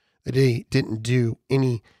that he didn't do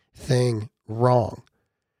anything wrong.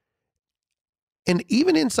 And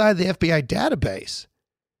even inside the FBI database,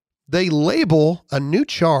 they label a new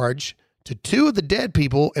charge to two of the dead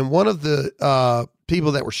people and one of the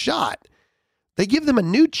people that were shot. They give them a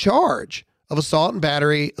new charge of assault and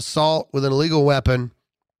battery, assault with an illegal weapon.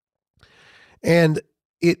 And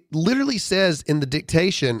it literally says in the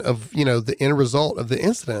dictation of, the end result of the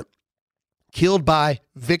incident, killed by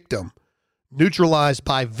victim, neutralized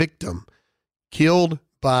by victim, killed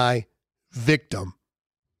by victim.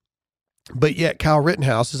 But yet Kyle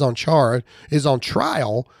Rittenhouse is on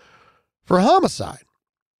trial for homicide.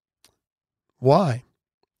 Why?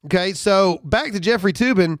 Okay, so back to Jeffrey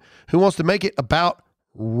Toobin, who wants to make it about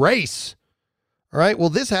race. All right, well,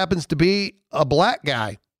 this happens to be a black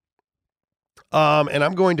guy. And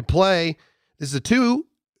I'm going to play, this is a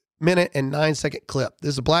 2-minute and 9-second clip. This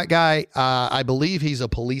is a black guy. I believe he's a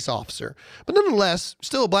police officer, but nonetheless,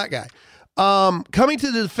 still a black guy. Coming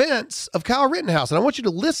to the defense of Kyle Rittenhouse. And I want you to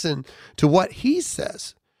listen to what he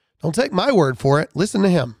says. Don't take my word for it. Listen to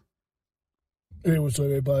him. Hey, what's up,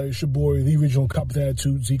 everybody? It's your boy, the original cop with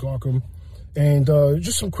attitude, Zeke Arkham. And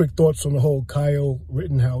just some quick thoughts on the whole Kyle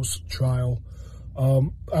Rittenhouse trial.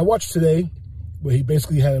 I watched today where he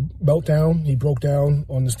basically had a meltdown. He broke down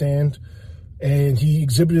on the stand, and he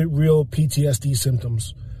exhibited real PTSD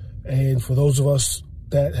symptoms. And for those of us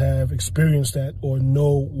that have experienced that or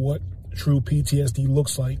know what true PTSD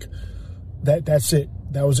looks like, that's it.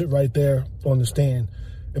 That was it right there on the stand.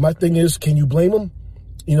 And my thing is, can you blame him?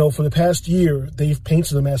 For the past year, they've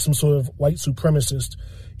painted him as some sort of white supremacist,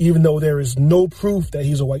 even though there is no proof that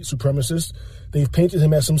he's a white supremacist. They've painted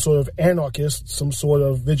him as some sort of anarchist, some sort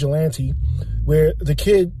of vigilante, where the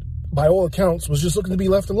kid, by all accounts, was just looking to be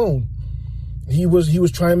left alone. He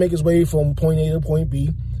was trying to make his way from point A to point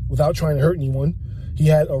B without trying to hurt anyone. He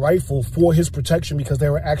had a rifle for his protection because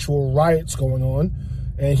there were actual riots going on,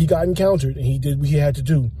 and he got encountered, and he did what he had to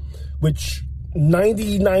do, which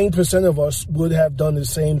 99% of us would have done the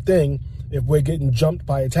same thing if we're getting jumped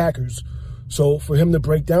by attackers. So for him to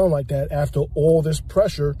break down like that after all this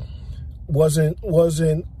pressure wasn't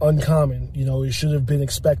uncommon. It should have been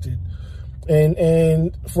expected.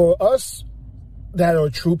 And for us that are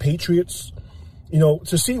true patriots,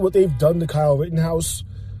 to see what they've done to Kyle Rittenhouse,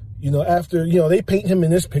 after, they paint him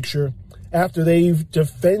in this picture after they've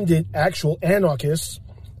defended actual anarchists,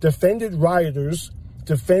 defended rioters,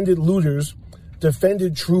 defended looters,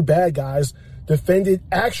 defended true bad guys, defended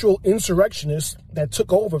actual insurrectionists that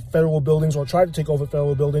took over federal buildings or tried to take over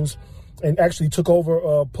federal buildings and actually took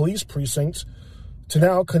over police precincts. To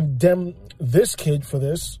now condemn this kid for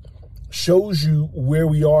this shows you where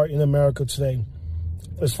we are in America today,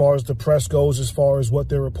 as far as the press goes, as far as what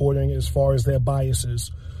they're reporting, as far as their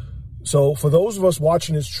biases. So for those of us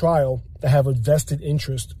watching this trial that have a vested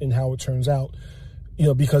interest in how it turns out,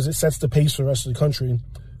 because it sets the pace for the rest of the country,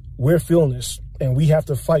 we're feeling this, and we have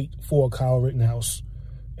to fight for Kyle Rittenhouse.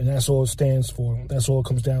 And that's all it stands for. That's all it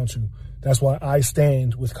comes down to. That's why I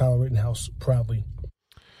stand with Kyle Rittenhouse proudly.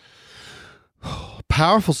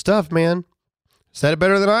 Powerful stuff, man. Said it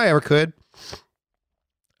better than I ever could.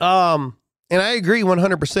 And I agree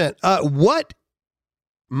 100%. What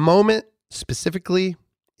moment specifically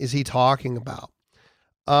is he talking about?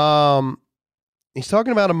 He's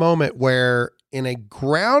talking about a moment where, in a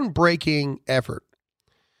groundbreaking effort,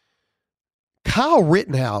 Kyle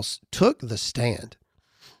Rittenhouse took the stand.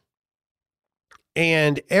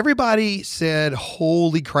 And everybody said,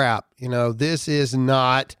 holy crap, this is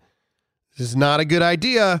not a good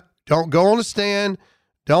idea. Don't go on a stand.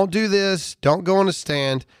 Don't do this. Don't go on a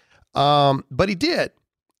stand. But he did.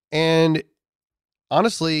 And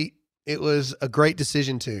honestly, it was a great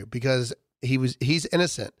decision too, because he's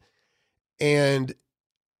innocent. And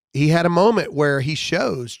he had a moment where he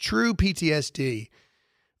shows true PTSD,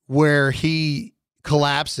 where he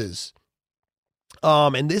collapses.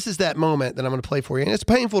 And this is that moment that I'm going to play for you. And it's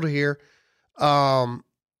painful to hear.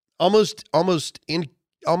 Almost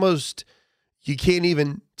you can't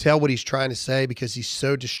even tell what he's trying to say because he's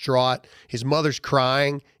so distraught. His mother's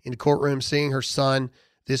crying in the courtroom, seeing her son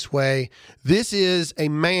this way. This is a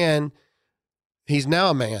man. He's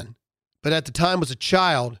now a man, but at the time was a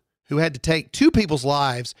child who had to take two people's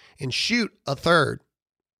lives and shoot a third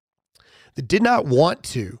that did not want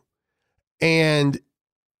to. And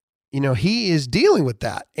he is dealing with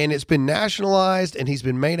that, and it's been nationalized, and he's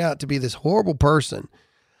been made out to be this horrible person.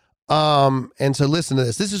 And so listen to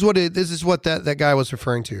this. This is what that guy was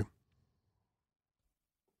referring to.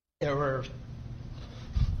 There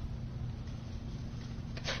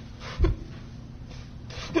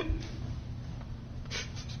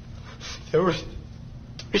were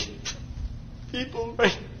three people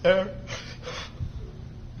right there.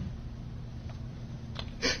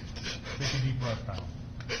 Take a deep breath, Kyle.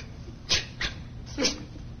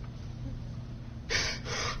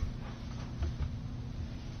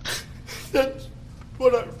 That's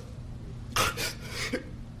what I...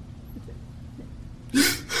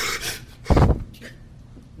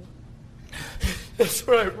 That's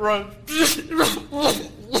what I run. We're going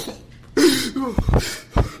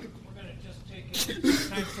to just take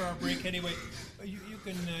time for our break anyway. You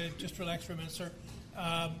can just relax for a minute, sir.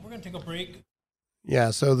 We're going to take a break.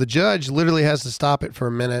 Yeah, so the judge literally has to stop it for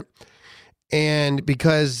a minute. And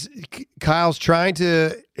because Kyle's trying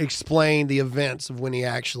to explain the events of when he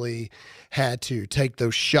actually had to take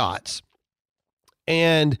those shots.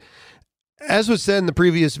 And as was said in the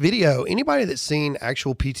previous video, anybody that's seen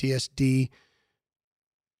actual PTSD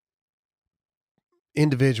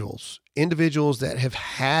individuals that have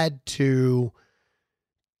had to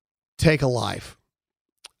take a life.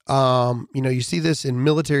 You see this in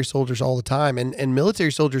military soldiers all the time, and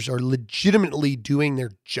military soldiers are legitimately doing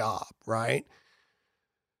their job, right?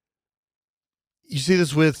 You see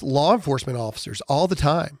this with law enforcement officers all the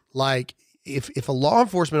time. Like if a law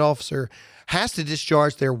enforcement officer has to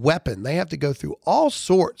discharge their weapon, they have to go through all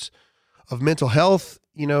sorts of mental health,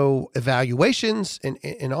 evaluations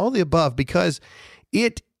and all the above, because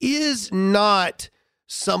it is not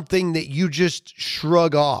something that you just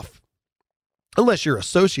shrug off. Unless you're a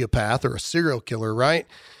sociopath or a serial killer, right?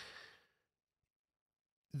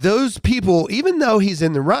 Those people, even though he's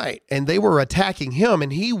in the right and they were attacking him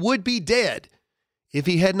and he would be dead if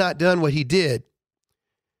he had not done what he did,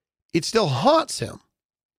 it still haunts him.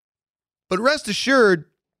 But rest assured,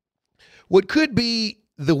 what could be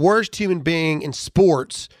the worst human being in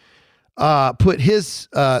sports put his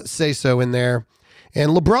say-so in there.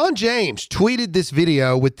 And LeBron James tweeted this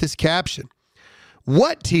video with this caption.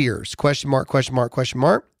 What tears? ?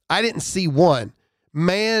 I didn't see one.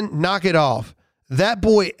 Man, knock it off. That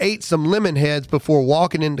boy ate some lemon heads before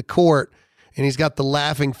walking into court, and he's got the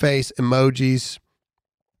laughing face emojis.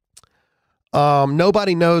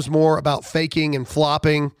 Nobody knows more about faking and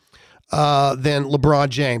flopping than LeBron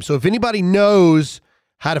James. So if anybody knows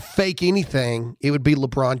how to fake anything, it would be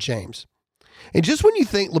LeBron James. And just when you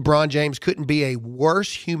think LeBron James couldn't be a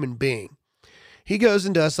worse human being, he goes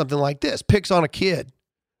and does something like this, picks on a kid,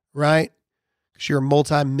 right? Because you're a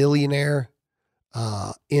multi-millionaire,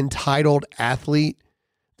 entitled athlete,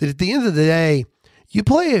 that at the end of the day, you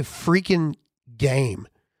play a freaking game.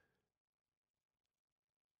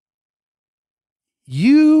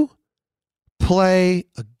 You play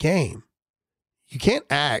a game. You can't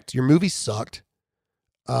act. Your movie sucked.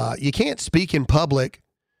 You can't speak in public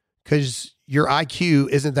because your IQ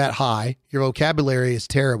isn't that high. Your vocabulary is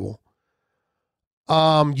terrible.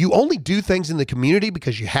 You only do things in the community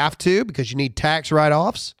because you have to, because you need tax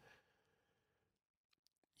write-offs.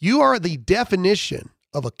 You are the definition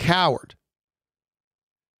of a coward.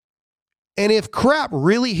 And if crap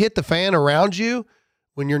really hit the fan around you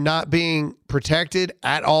when you're not being protected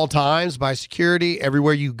at all times by security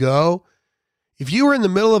everywhere you go, if you were in the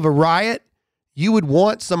middle of a riot, you would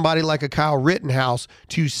want somebody like a Kyle Rittenhouse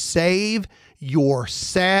to save your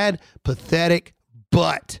sad, pathetic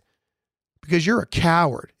butt. Because you're a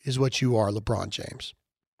coward is what you are, LeBron James.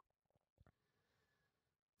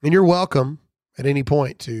 And you're welcome at any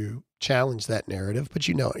point to challenge that narrative, but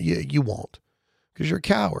you know you won't because you're a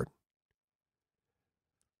coward.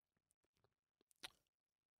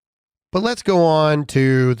 But let's go on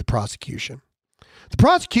to the prosecution. The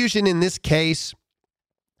prosecution in this case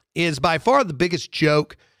is by far the biggest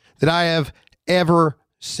joke that I have ever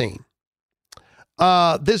seen.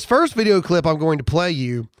 This first video clip I'm going to play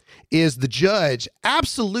you is the judge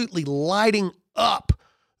absolutely lighting up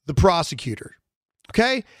the prosecutor.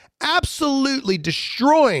 Okay? Absolutely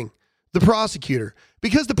destroying the prosecutor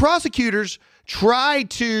because the prosecutors try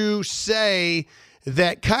to say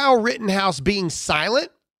that Kyle Rittenhouse being silent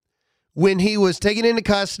when he was taken into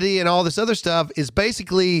custody and all this other stuff is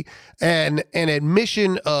basically an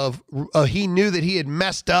admission of he knew that he had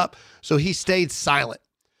messed up, so he stayed silent.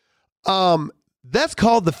 That's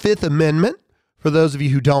called the Fifth Amendment, for those of you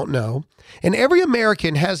who don't know. And every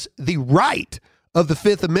American has the right of the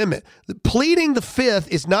Fifth Amendment. Pleading the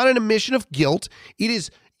Fifth is not an admission of guilt. It is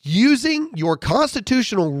using your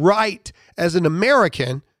constitutional right as an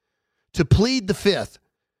American to plead the Fifth,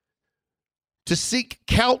 to seek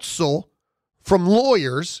counsel from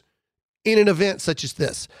lawyers in an event such as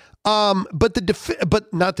this. But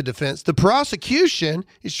not the defense. The prosecution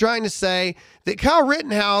is trying to say that Kyle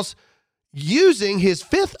Rittenhouse using his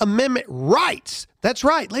Fifth Amendment rights. That's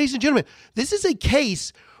right, ladies and gentlemen. This is a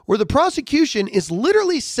case where the prosecution is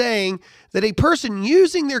literally saying that a person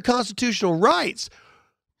using their constitutional rights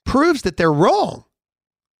proves that they're wrong.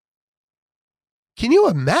 Can you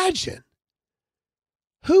imagine?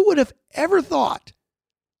 Who would have ever thought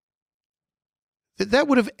that that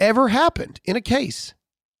would have ever happened in a case?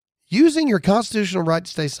 Using your constitutional right to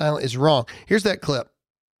stay silent is wrong. Here's that clip.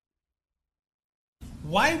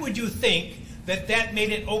 Why would you think that that made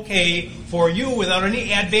it okay for you, without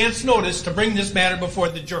any advance notice, to bring this matter before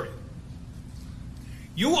the jury?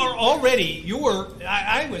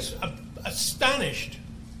 I was astonished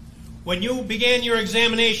when you began your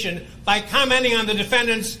examination by commenting on the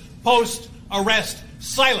defendant's post-arrest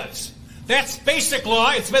silence. That's basic law.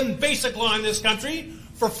 It's been basic law in this country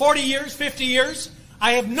for 40 years, 50 years.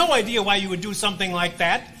 I have no idea why you would do something like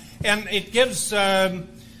that. And it gives, I'll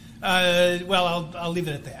leave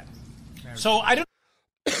it at that. So I don't.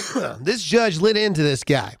 This judge lit into this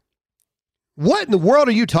guy. What in the world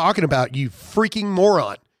are you talking about, you freaking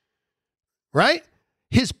moron? Right?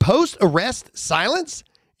 His post-arrest silence?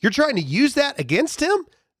 You're trying to use that against him?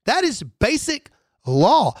 That is basic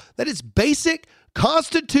law. That is basic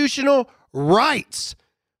constitutional rights.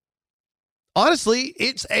 Honestly,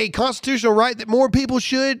 it's a constitutional right that more people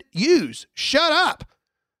should use. Shut up.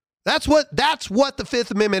 That's what the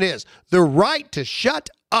Fifth Amendment is. The right to shut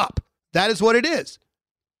up. That is what it is.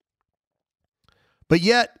 But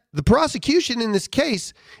yet, the prosecution in this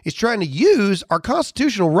case is trying to use our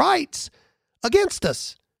constitutional rights against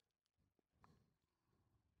us.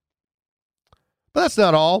 But that's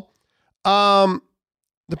not all.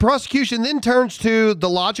 The prosecution then turns to the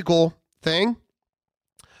logical thing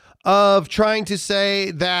of trying to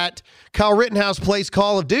say that Kyle Rittenhouse plays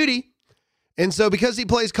Call of Duty. And so because he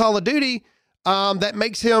plays Call of Duty, that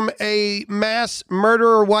makes him a mass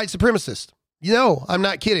murderer white supremacist. You know, I'm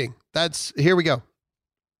not kidding. Here we go.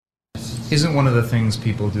 Isn't one of the things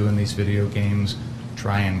people do in these video games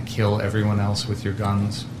try and kill everyone else with your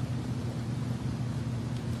guns?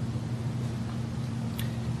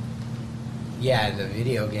 Yeah, the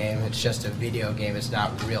video game, it's just a video game. It's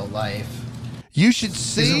not real life. You should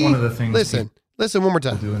see. Isn't one of the things listen one more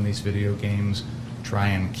time. People do in these video games try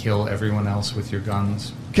and kill everyone else with your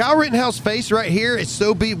guns? Kyle Rittenhouse's face right here is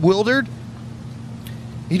so bewildered.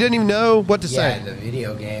 He doesn't even know what to say. Yeah, the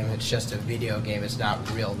video game, it's just a video game. It's not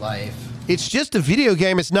real life. It's just a video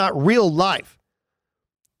game. It's not real life.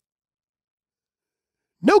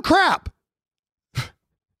 No crap.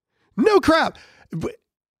 No crap.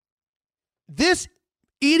 This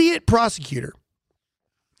idiot prosecutor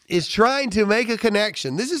is trying to make a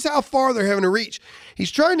connection. This is how far they're having to reach.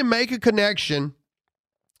 He's trying to make a connection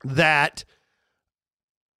that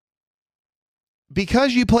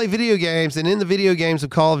because you play video games and in the video games of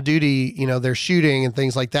Call of Duty, you know, they're shooting and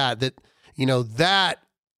things like that, that, you know, that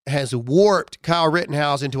has warped Kyle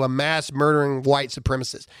Rittenhouse into a mass murdering white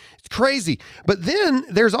supremacist. It's crazy. But then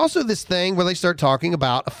there's also this thing where they start talking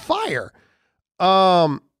about a fire.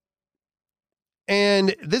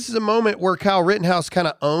 And this is a moment where Kyle Rittenhouse kind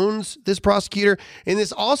of owns this prosecutor. And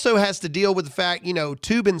this also has to deal with the fact,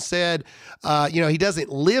 Toobin said, he doesn't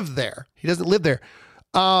live there. He doesn't live there.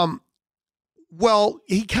 Well,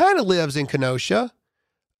 he kind of lives in Kenosha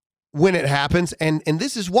when it happens. And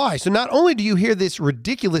this is why. So not only do you hear this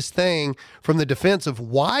ridiculous thing from the defense of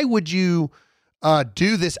why would you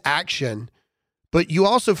do this action, but you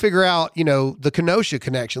also figure out, the Kenosha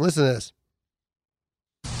connection. Listen to this.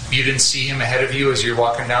 You didn't see him ahead of you as you're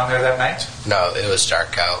walking down there that night? No, it was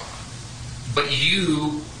dark out. But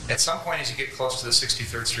you, at some point as you get close to the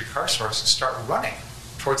 63rd Street car source, start running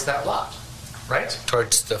towards that lot, right?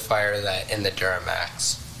 Towards the fire in the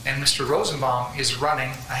Duramax. And Mr. Rosenbaum is running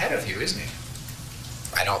ahead of you, isn't he?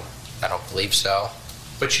 I don't believe so.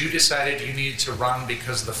 But you decided you needed to run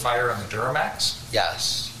because of the fire on the Duramax?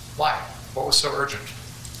 Yes. Why? What was so urgent?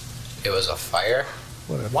 It was a fire.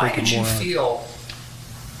 Why did you feel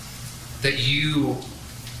that you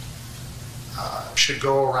should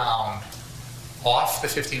go around off the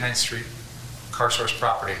 59th Street car source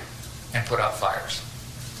property and put out fires?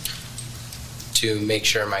 To make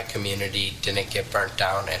sure my community didn't get burnt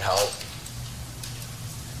down and help.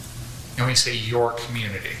 And when you say your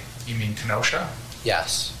community, you mean Kenosha?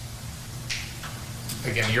 Yes.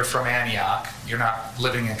 Again, you're from Antioch. You're not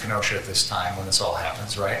living in Kenosha at this time when this all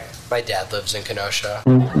happens, right? My dad lives in Kenosha.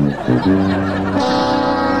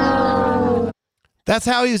 That's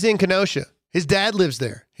how he was in Kenosha. His dad lives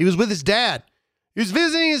there. He was with his dad. He was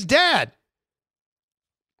visiting his dad.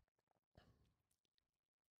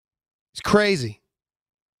 It's crazy.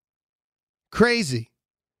 Crazy.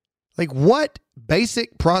 Like, what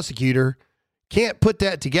basic prosecutor can't put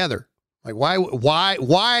that together? Like, why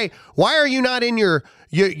are you not in your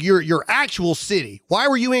actual city? Why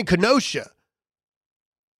were you in Kenosha?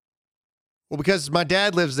 Well, because my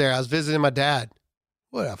dad lives there. I was visiting my dad.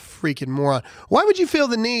 What a freaking moron. Why would you feel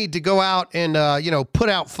the need to go out and, put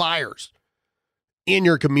out fires in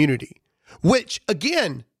your community? Which,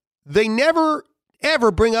 again, they never,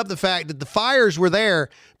 ever bring up the fact that the fires were there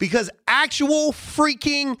because actual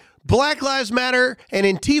freaking Black Lives Matter and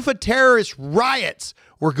Antifa terrorist riots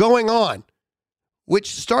were going on,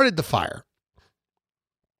 which started the fire.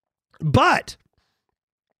 But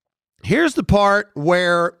here's the part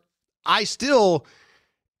where I still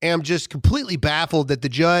am just completely baffled that the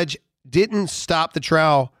judge didn't stop the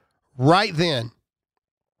trial right then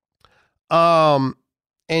and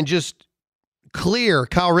just clear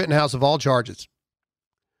Kyle Rittenhouse of all charges.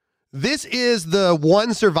 This is the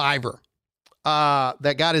one survivor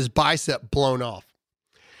that got his bicep blown off.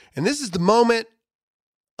 And this is the moment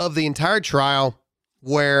of the entire trial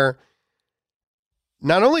where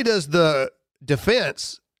not only does the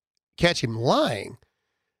defense catch him lying,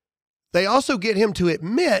 they also get him to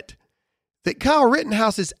admit that Kyle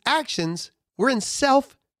Rittenhouse's actions were in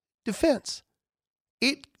self-defense.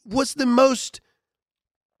 It was the most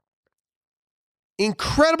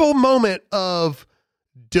incredible moment of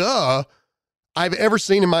duh I've ever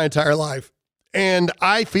seen in my entire life. And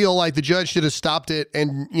I feel like the judge should have stopped it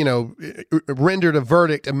and, rendered a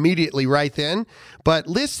verdict immediately right then. But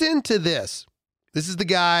listen to this. This is the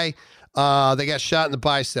guy that got shot in the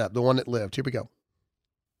bicep, the one that lived. Here we go.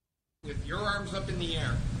 With your arms up in the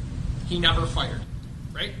air, he never fired,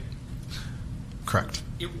 right? Correct.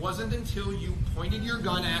 It wasn't until you pointed your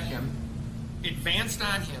gun at him, advanced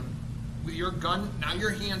on him, with your gun, now your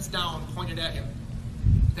hands down, pointed at him,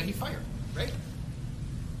 that he fired, right?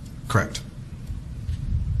 Correct.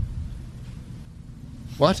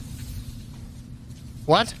 What?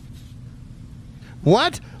 What?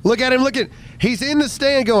 What? Look at him looking. He's in the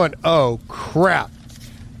stand going, oh, crap.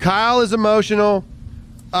 Kyle is emotional.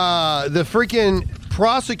 The freaking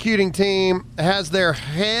prosecuting team has their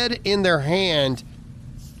head in their hand.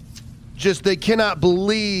 Just, they cannot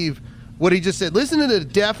believe what he just said. Listen to the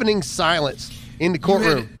deafening silence in the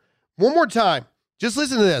courtroom. One more time. Just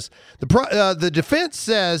listen to this. The defense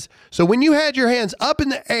says, so when you had your hands up in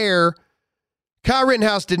the air, Kyle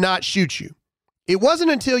Rittenhouse did not shoot you. It wasn't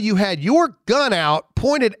until you had your gun out,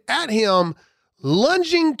 pointed at him,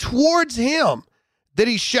 lunging towards him, that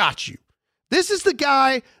he shot you. This is the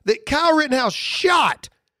guy that Kyle Rittenhouse shot,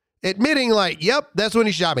 admitting like, yep, that's when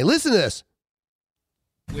he shot me. Listen to this.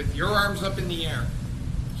 With your arms up in the air,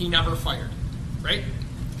 he never fired, right?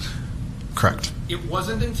 Correct. It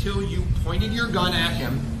wasn't until you pointed your gun at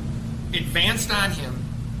him, advanced on him,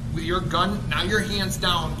 with your gun, now your hands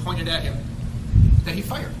down, pointed at him, that he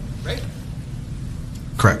fired, right?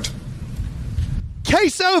 Correct.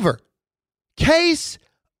 Case over. Case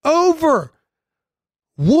over.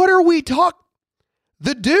 What are we talking?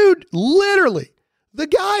 The dude, literally, the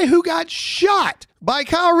guy who got shot by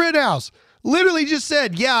Kyle Rittenhouse, literally just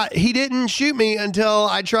said, yeah, he didn't shoot me until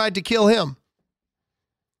I tried to kill him.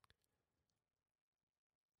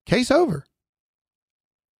 Case over.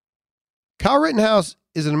 Kyle Rittenhouse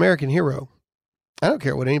is an American hero. I don't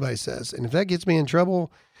care what anybody says. And if that gets me in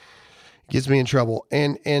trouble, it gets me in trouble.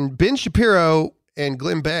 And Ben Shapiro and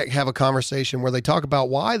Glenn Beck have a conversation where they talk about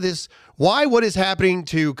why what is happening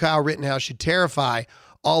to Kyle Rittenhouse should terrify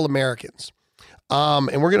all Americans.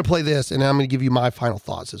 And we're going to play this, and I'm going to give you my final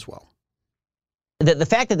thoughts as well. The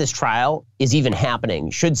fact that this trial is even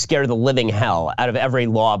happening should scare the living hell out of every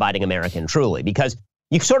law-abiding American, truly, because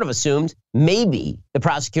you sort of assumed maybe the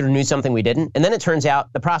prosecutor knew something we didn't, and then it turns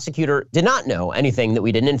out the prosecutor did not know anything that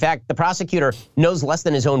we didn't. In fact, the prosecutor knows less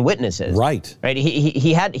than his own witnesses. Right.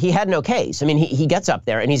 He had no case. I mean, he gets up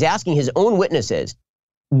there and he's asking his own witnesses,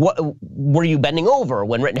 "What were you bending over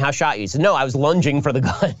when Rittenhouse shot you?" He said, "No, I was lunging for the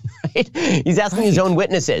gun." Right? He's asking his own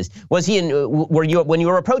witnesses, "Was he were you when you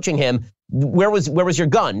were approaching him? Where was your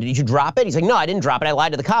gun? Did you drop it?" He's like, "No, I didn't drop it. I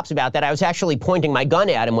lied to the cops about that. I was actually pointing my gun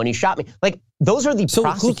at him when he shot me." Like, those are the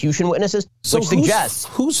prosecution witnesses, which suggests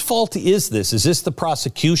whose fault is this? Is this the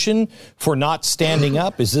prosecution for not standing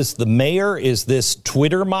up? Is this the mayor? Is this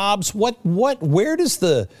Twitter mobs? Where does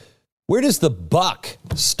the buck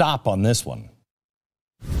stop on this one?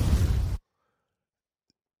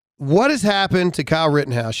 What has happened to Kyle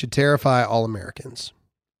Rittenhouse should terrify all Americans.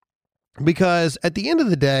 Because at the end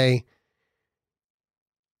of the day,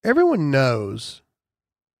 everyone knows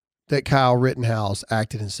that Kyle Rittenhouse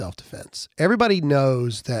acted in self-defense. Everybody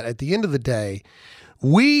knows that at the end of the day,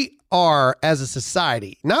 we are, as a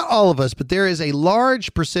society, not all of us, but there is a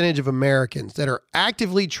large percentage of Americans that are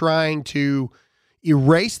actively trying to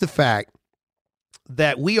erase the fact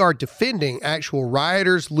that we are defending actual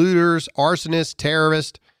rioters, looters, arsonists,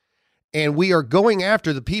 terrorists, and we are going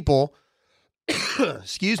after the people,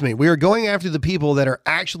 we are going after the people that are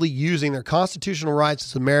actually using their constitutional rights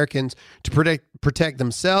as Americans to protect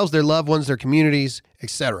themselves, their loved ones, their communities,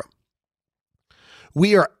 etc.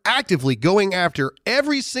 We are actively going after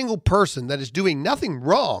every single person that is doing nothing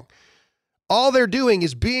wrong. All they're doing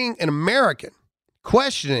is being an American,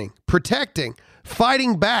 questioning, protecting,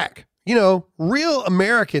 fighting back, real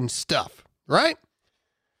American stuff, right?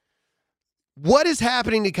 What is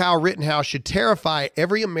happening to Kyle Rittenhouse should terrify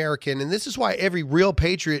every American, and this is why every real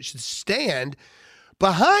patriot should stand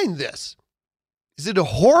behind this. Is it a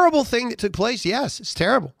horrible thing that took place? Yes, it's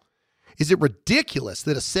terrible. Is it ridiculous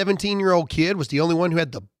that a 17-year-old kid was the only one who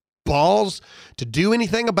had the balls to do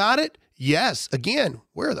anything about it? Yes. Again,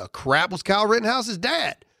 where the crap was Kyle Rittenhouse's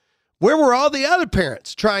dad? Where were all the other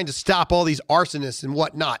parents trying to stop all these arsonists and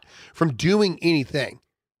whatnot from doing anything?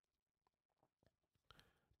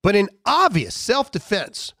 But in obvious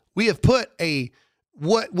self-defense, we have put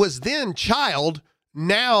what was then child,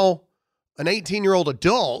 now an 18-year-old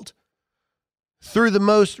adult, through the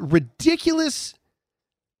most ridiculous,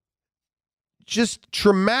 just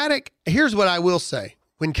traumatic. Here's what I will say.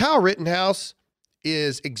 When Kyle Rittenhouse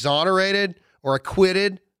is exonerated or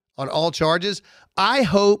acquitted on all charges, I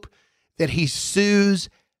hope that he sues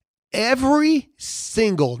every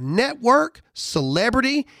single network,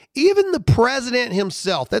 celebrity, even the president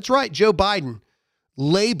himself. That's right, Joe Biden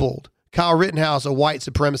labeled Kyle Rittenhouse a white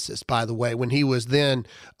supremacist, by the way, when he was then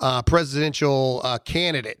presidential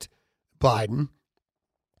candidate Biden.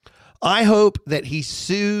 I hope that he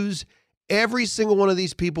sues every single one of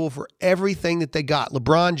these people for everything that they got.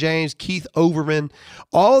 LeBron James, Keith Olbermann,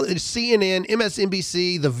 all CNN,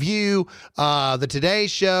 MSNBC, The View, the Today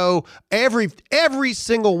Show, every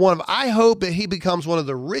single one of them. I hope that he becomes one of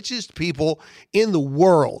the richest people in the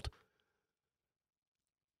world.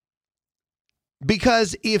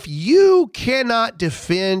 Because if you cannot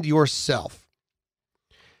defend yourself,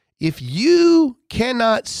 if you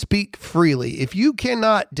cannot speak freely, if you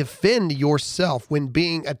cannot defend yourself when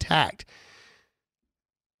being attacked,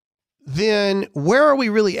 then where are we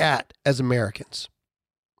really at as Americans?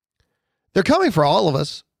 They're coming for all of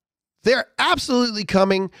us. They're absolutely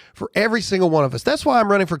coming for every single one of us. That's why I'm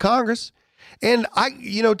running for Congress. And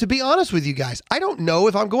to be honest with you guys, I don't know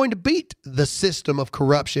if I'm going to beat the system of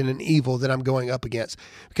corruption and evil that I'm going up against,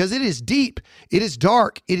 because it is deep, it is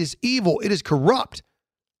dark, it is evil, it is corrupt.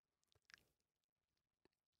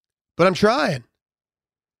 But I'm trying,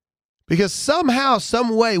 because somehow,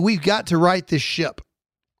 some way, we've got to right this ship.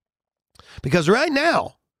 Because right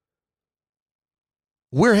now,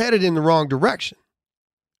 we're headed in the wrong direction.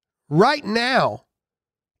 Right now,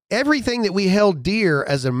 everything that we held dear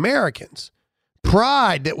as Americans,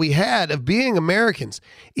 pride that we had of being Americans,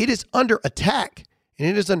 it is under attack, and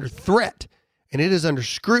it is under threat, and it is under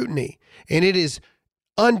scrutiny, and it is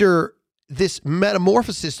under this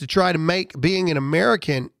metamorphosis to try to make being an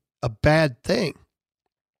American a bad thing.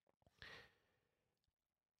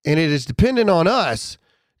 And it is dependent on us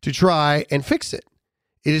to try and fix it.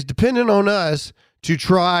 It is dependent on us to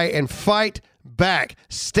try and fight back.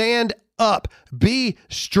 Stand up. Be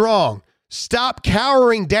strong. Stop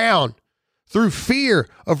cowering down through fear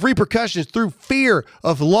of repercussions, through fear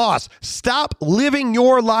of loss. Stop living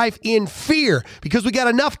your life in fear, because we got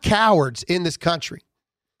enough cowards in this country.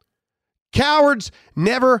 Cowards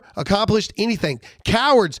never accomplished anything.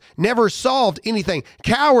 Cowards never solved anything.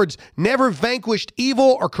 Cowards never vanquished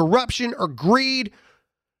evil or corruption or greed,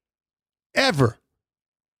 ever.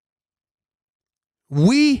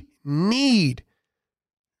 We need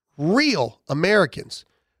real Americans.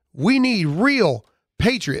 We need real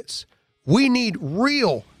patriots. We need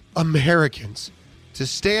real Americans to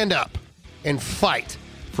stand up and fight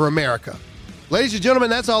for America. Ladies and gentlemen,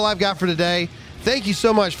 that's all I've got for today. Thank you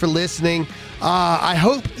so much for listening. I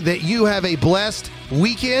hope that you have a blessed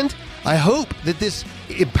weekend. I hope that this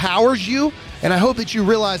empowers you, and I hope that you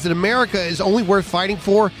realize that America is only worth fighting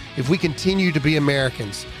for if we continue to be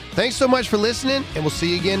Americans. Thanks so much for listening, and we'll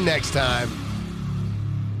see you again next time.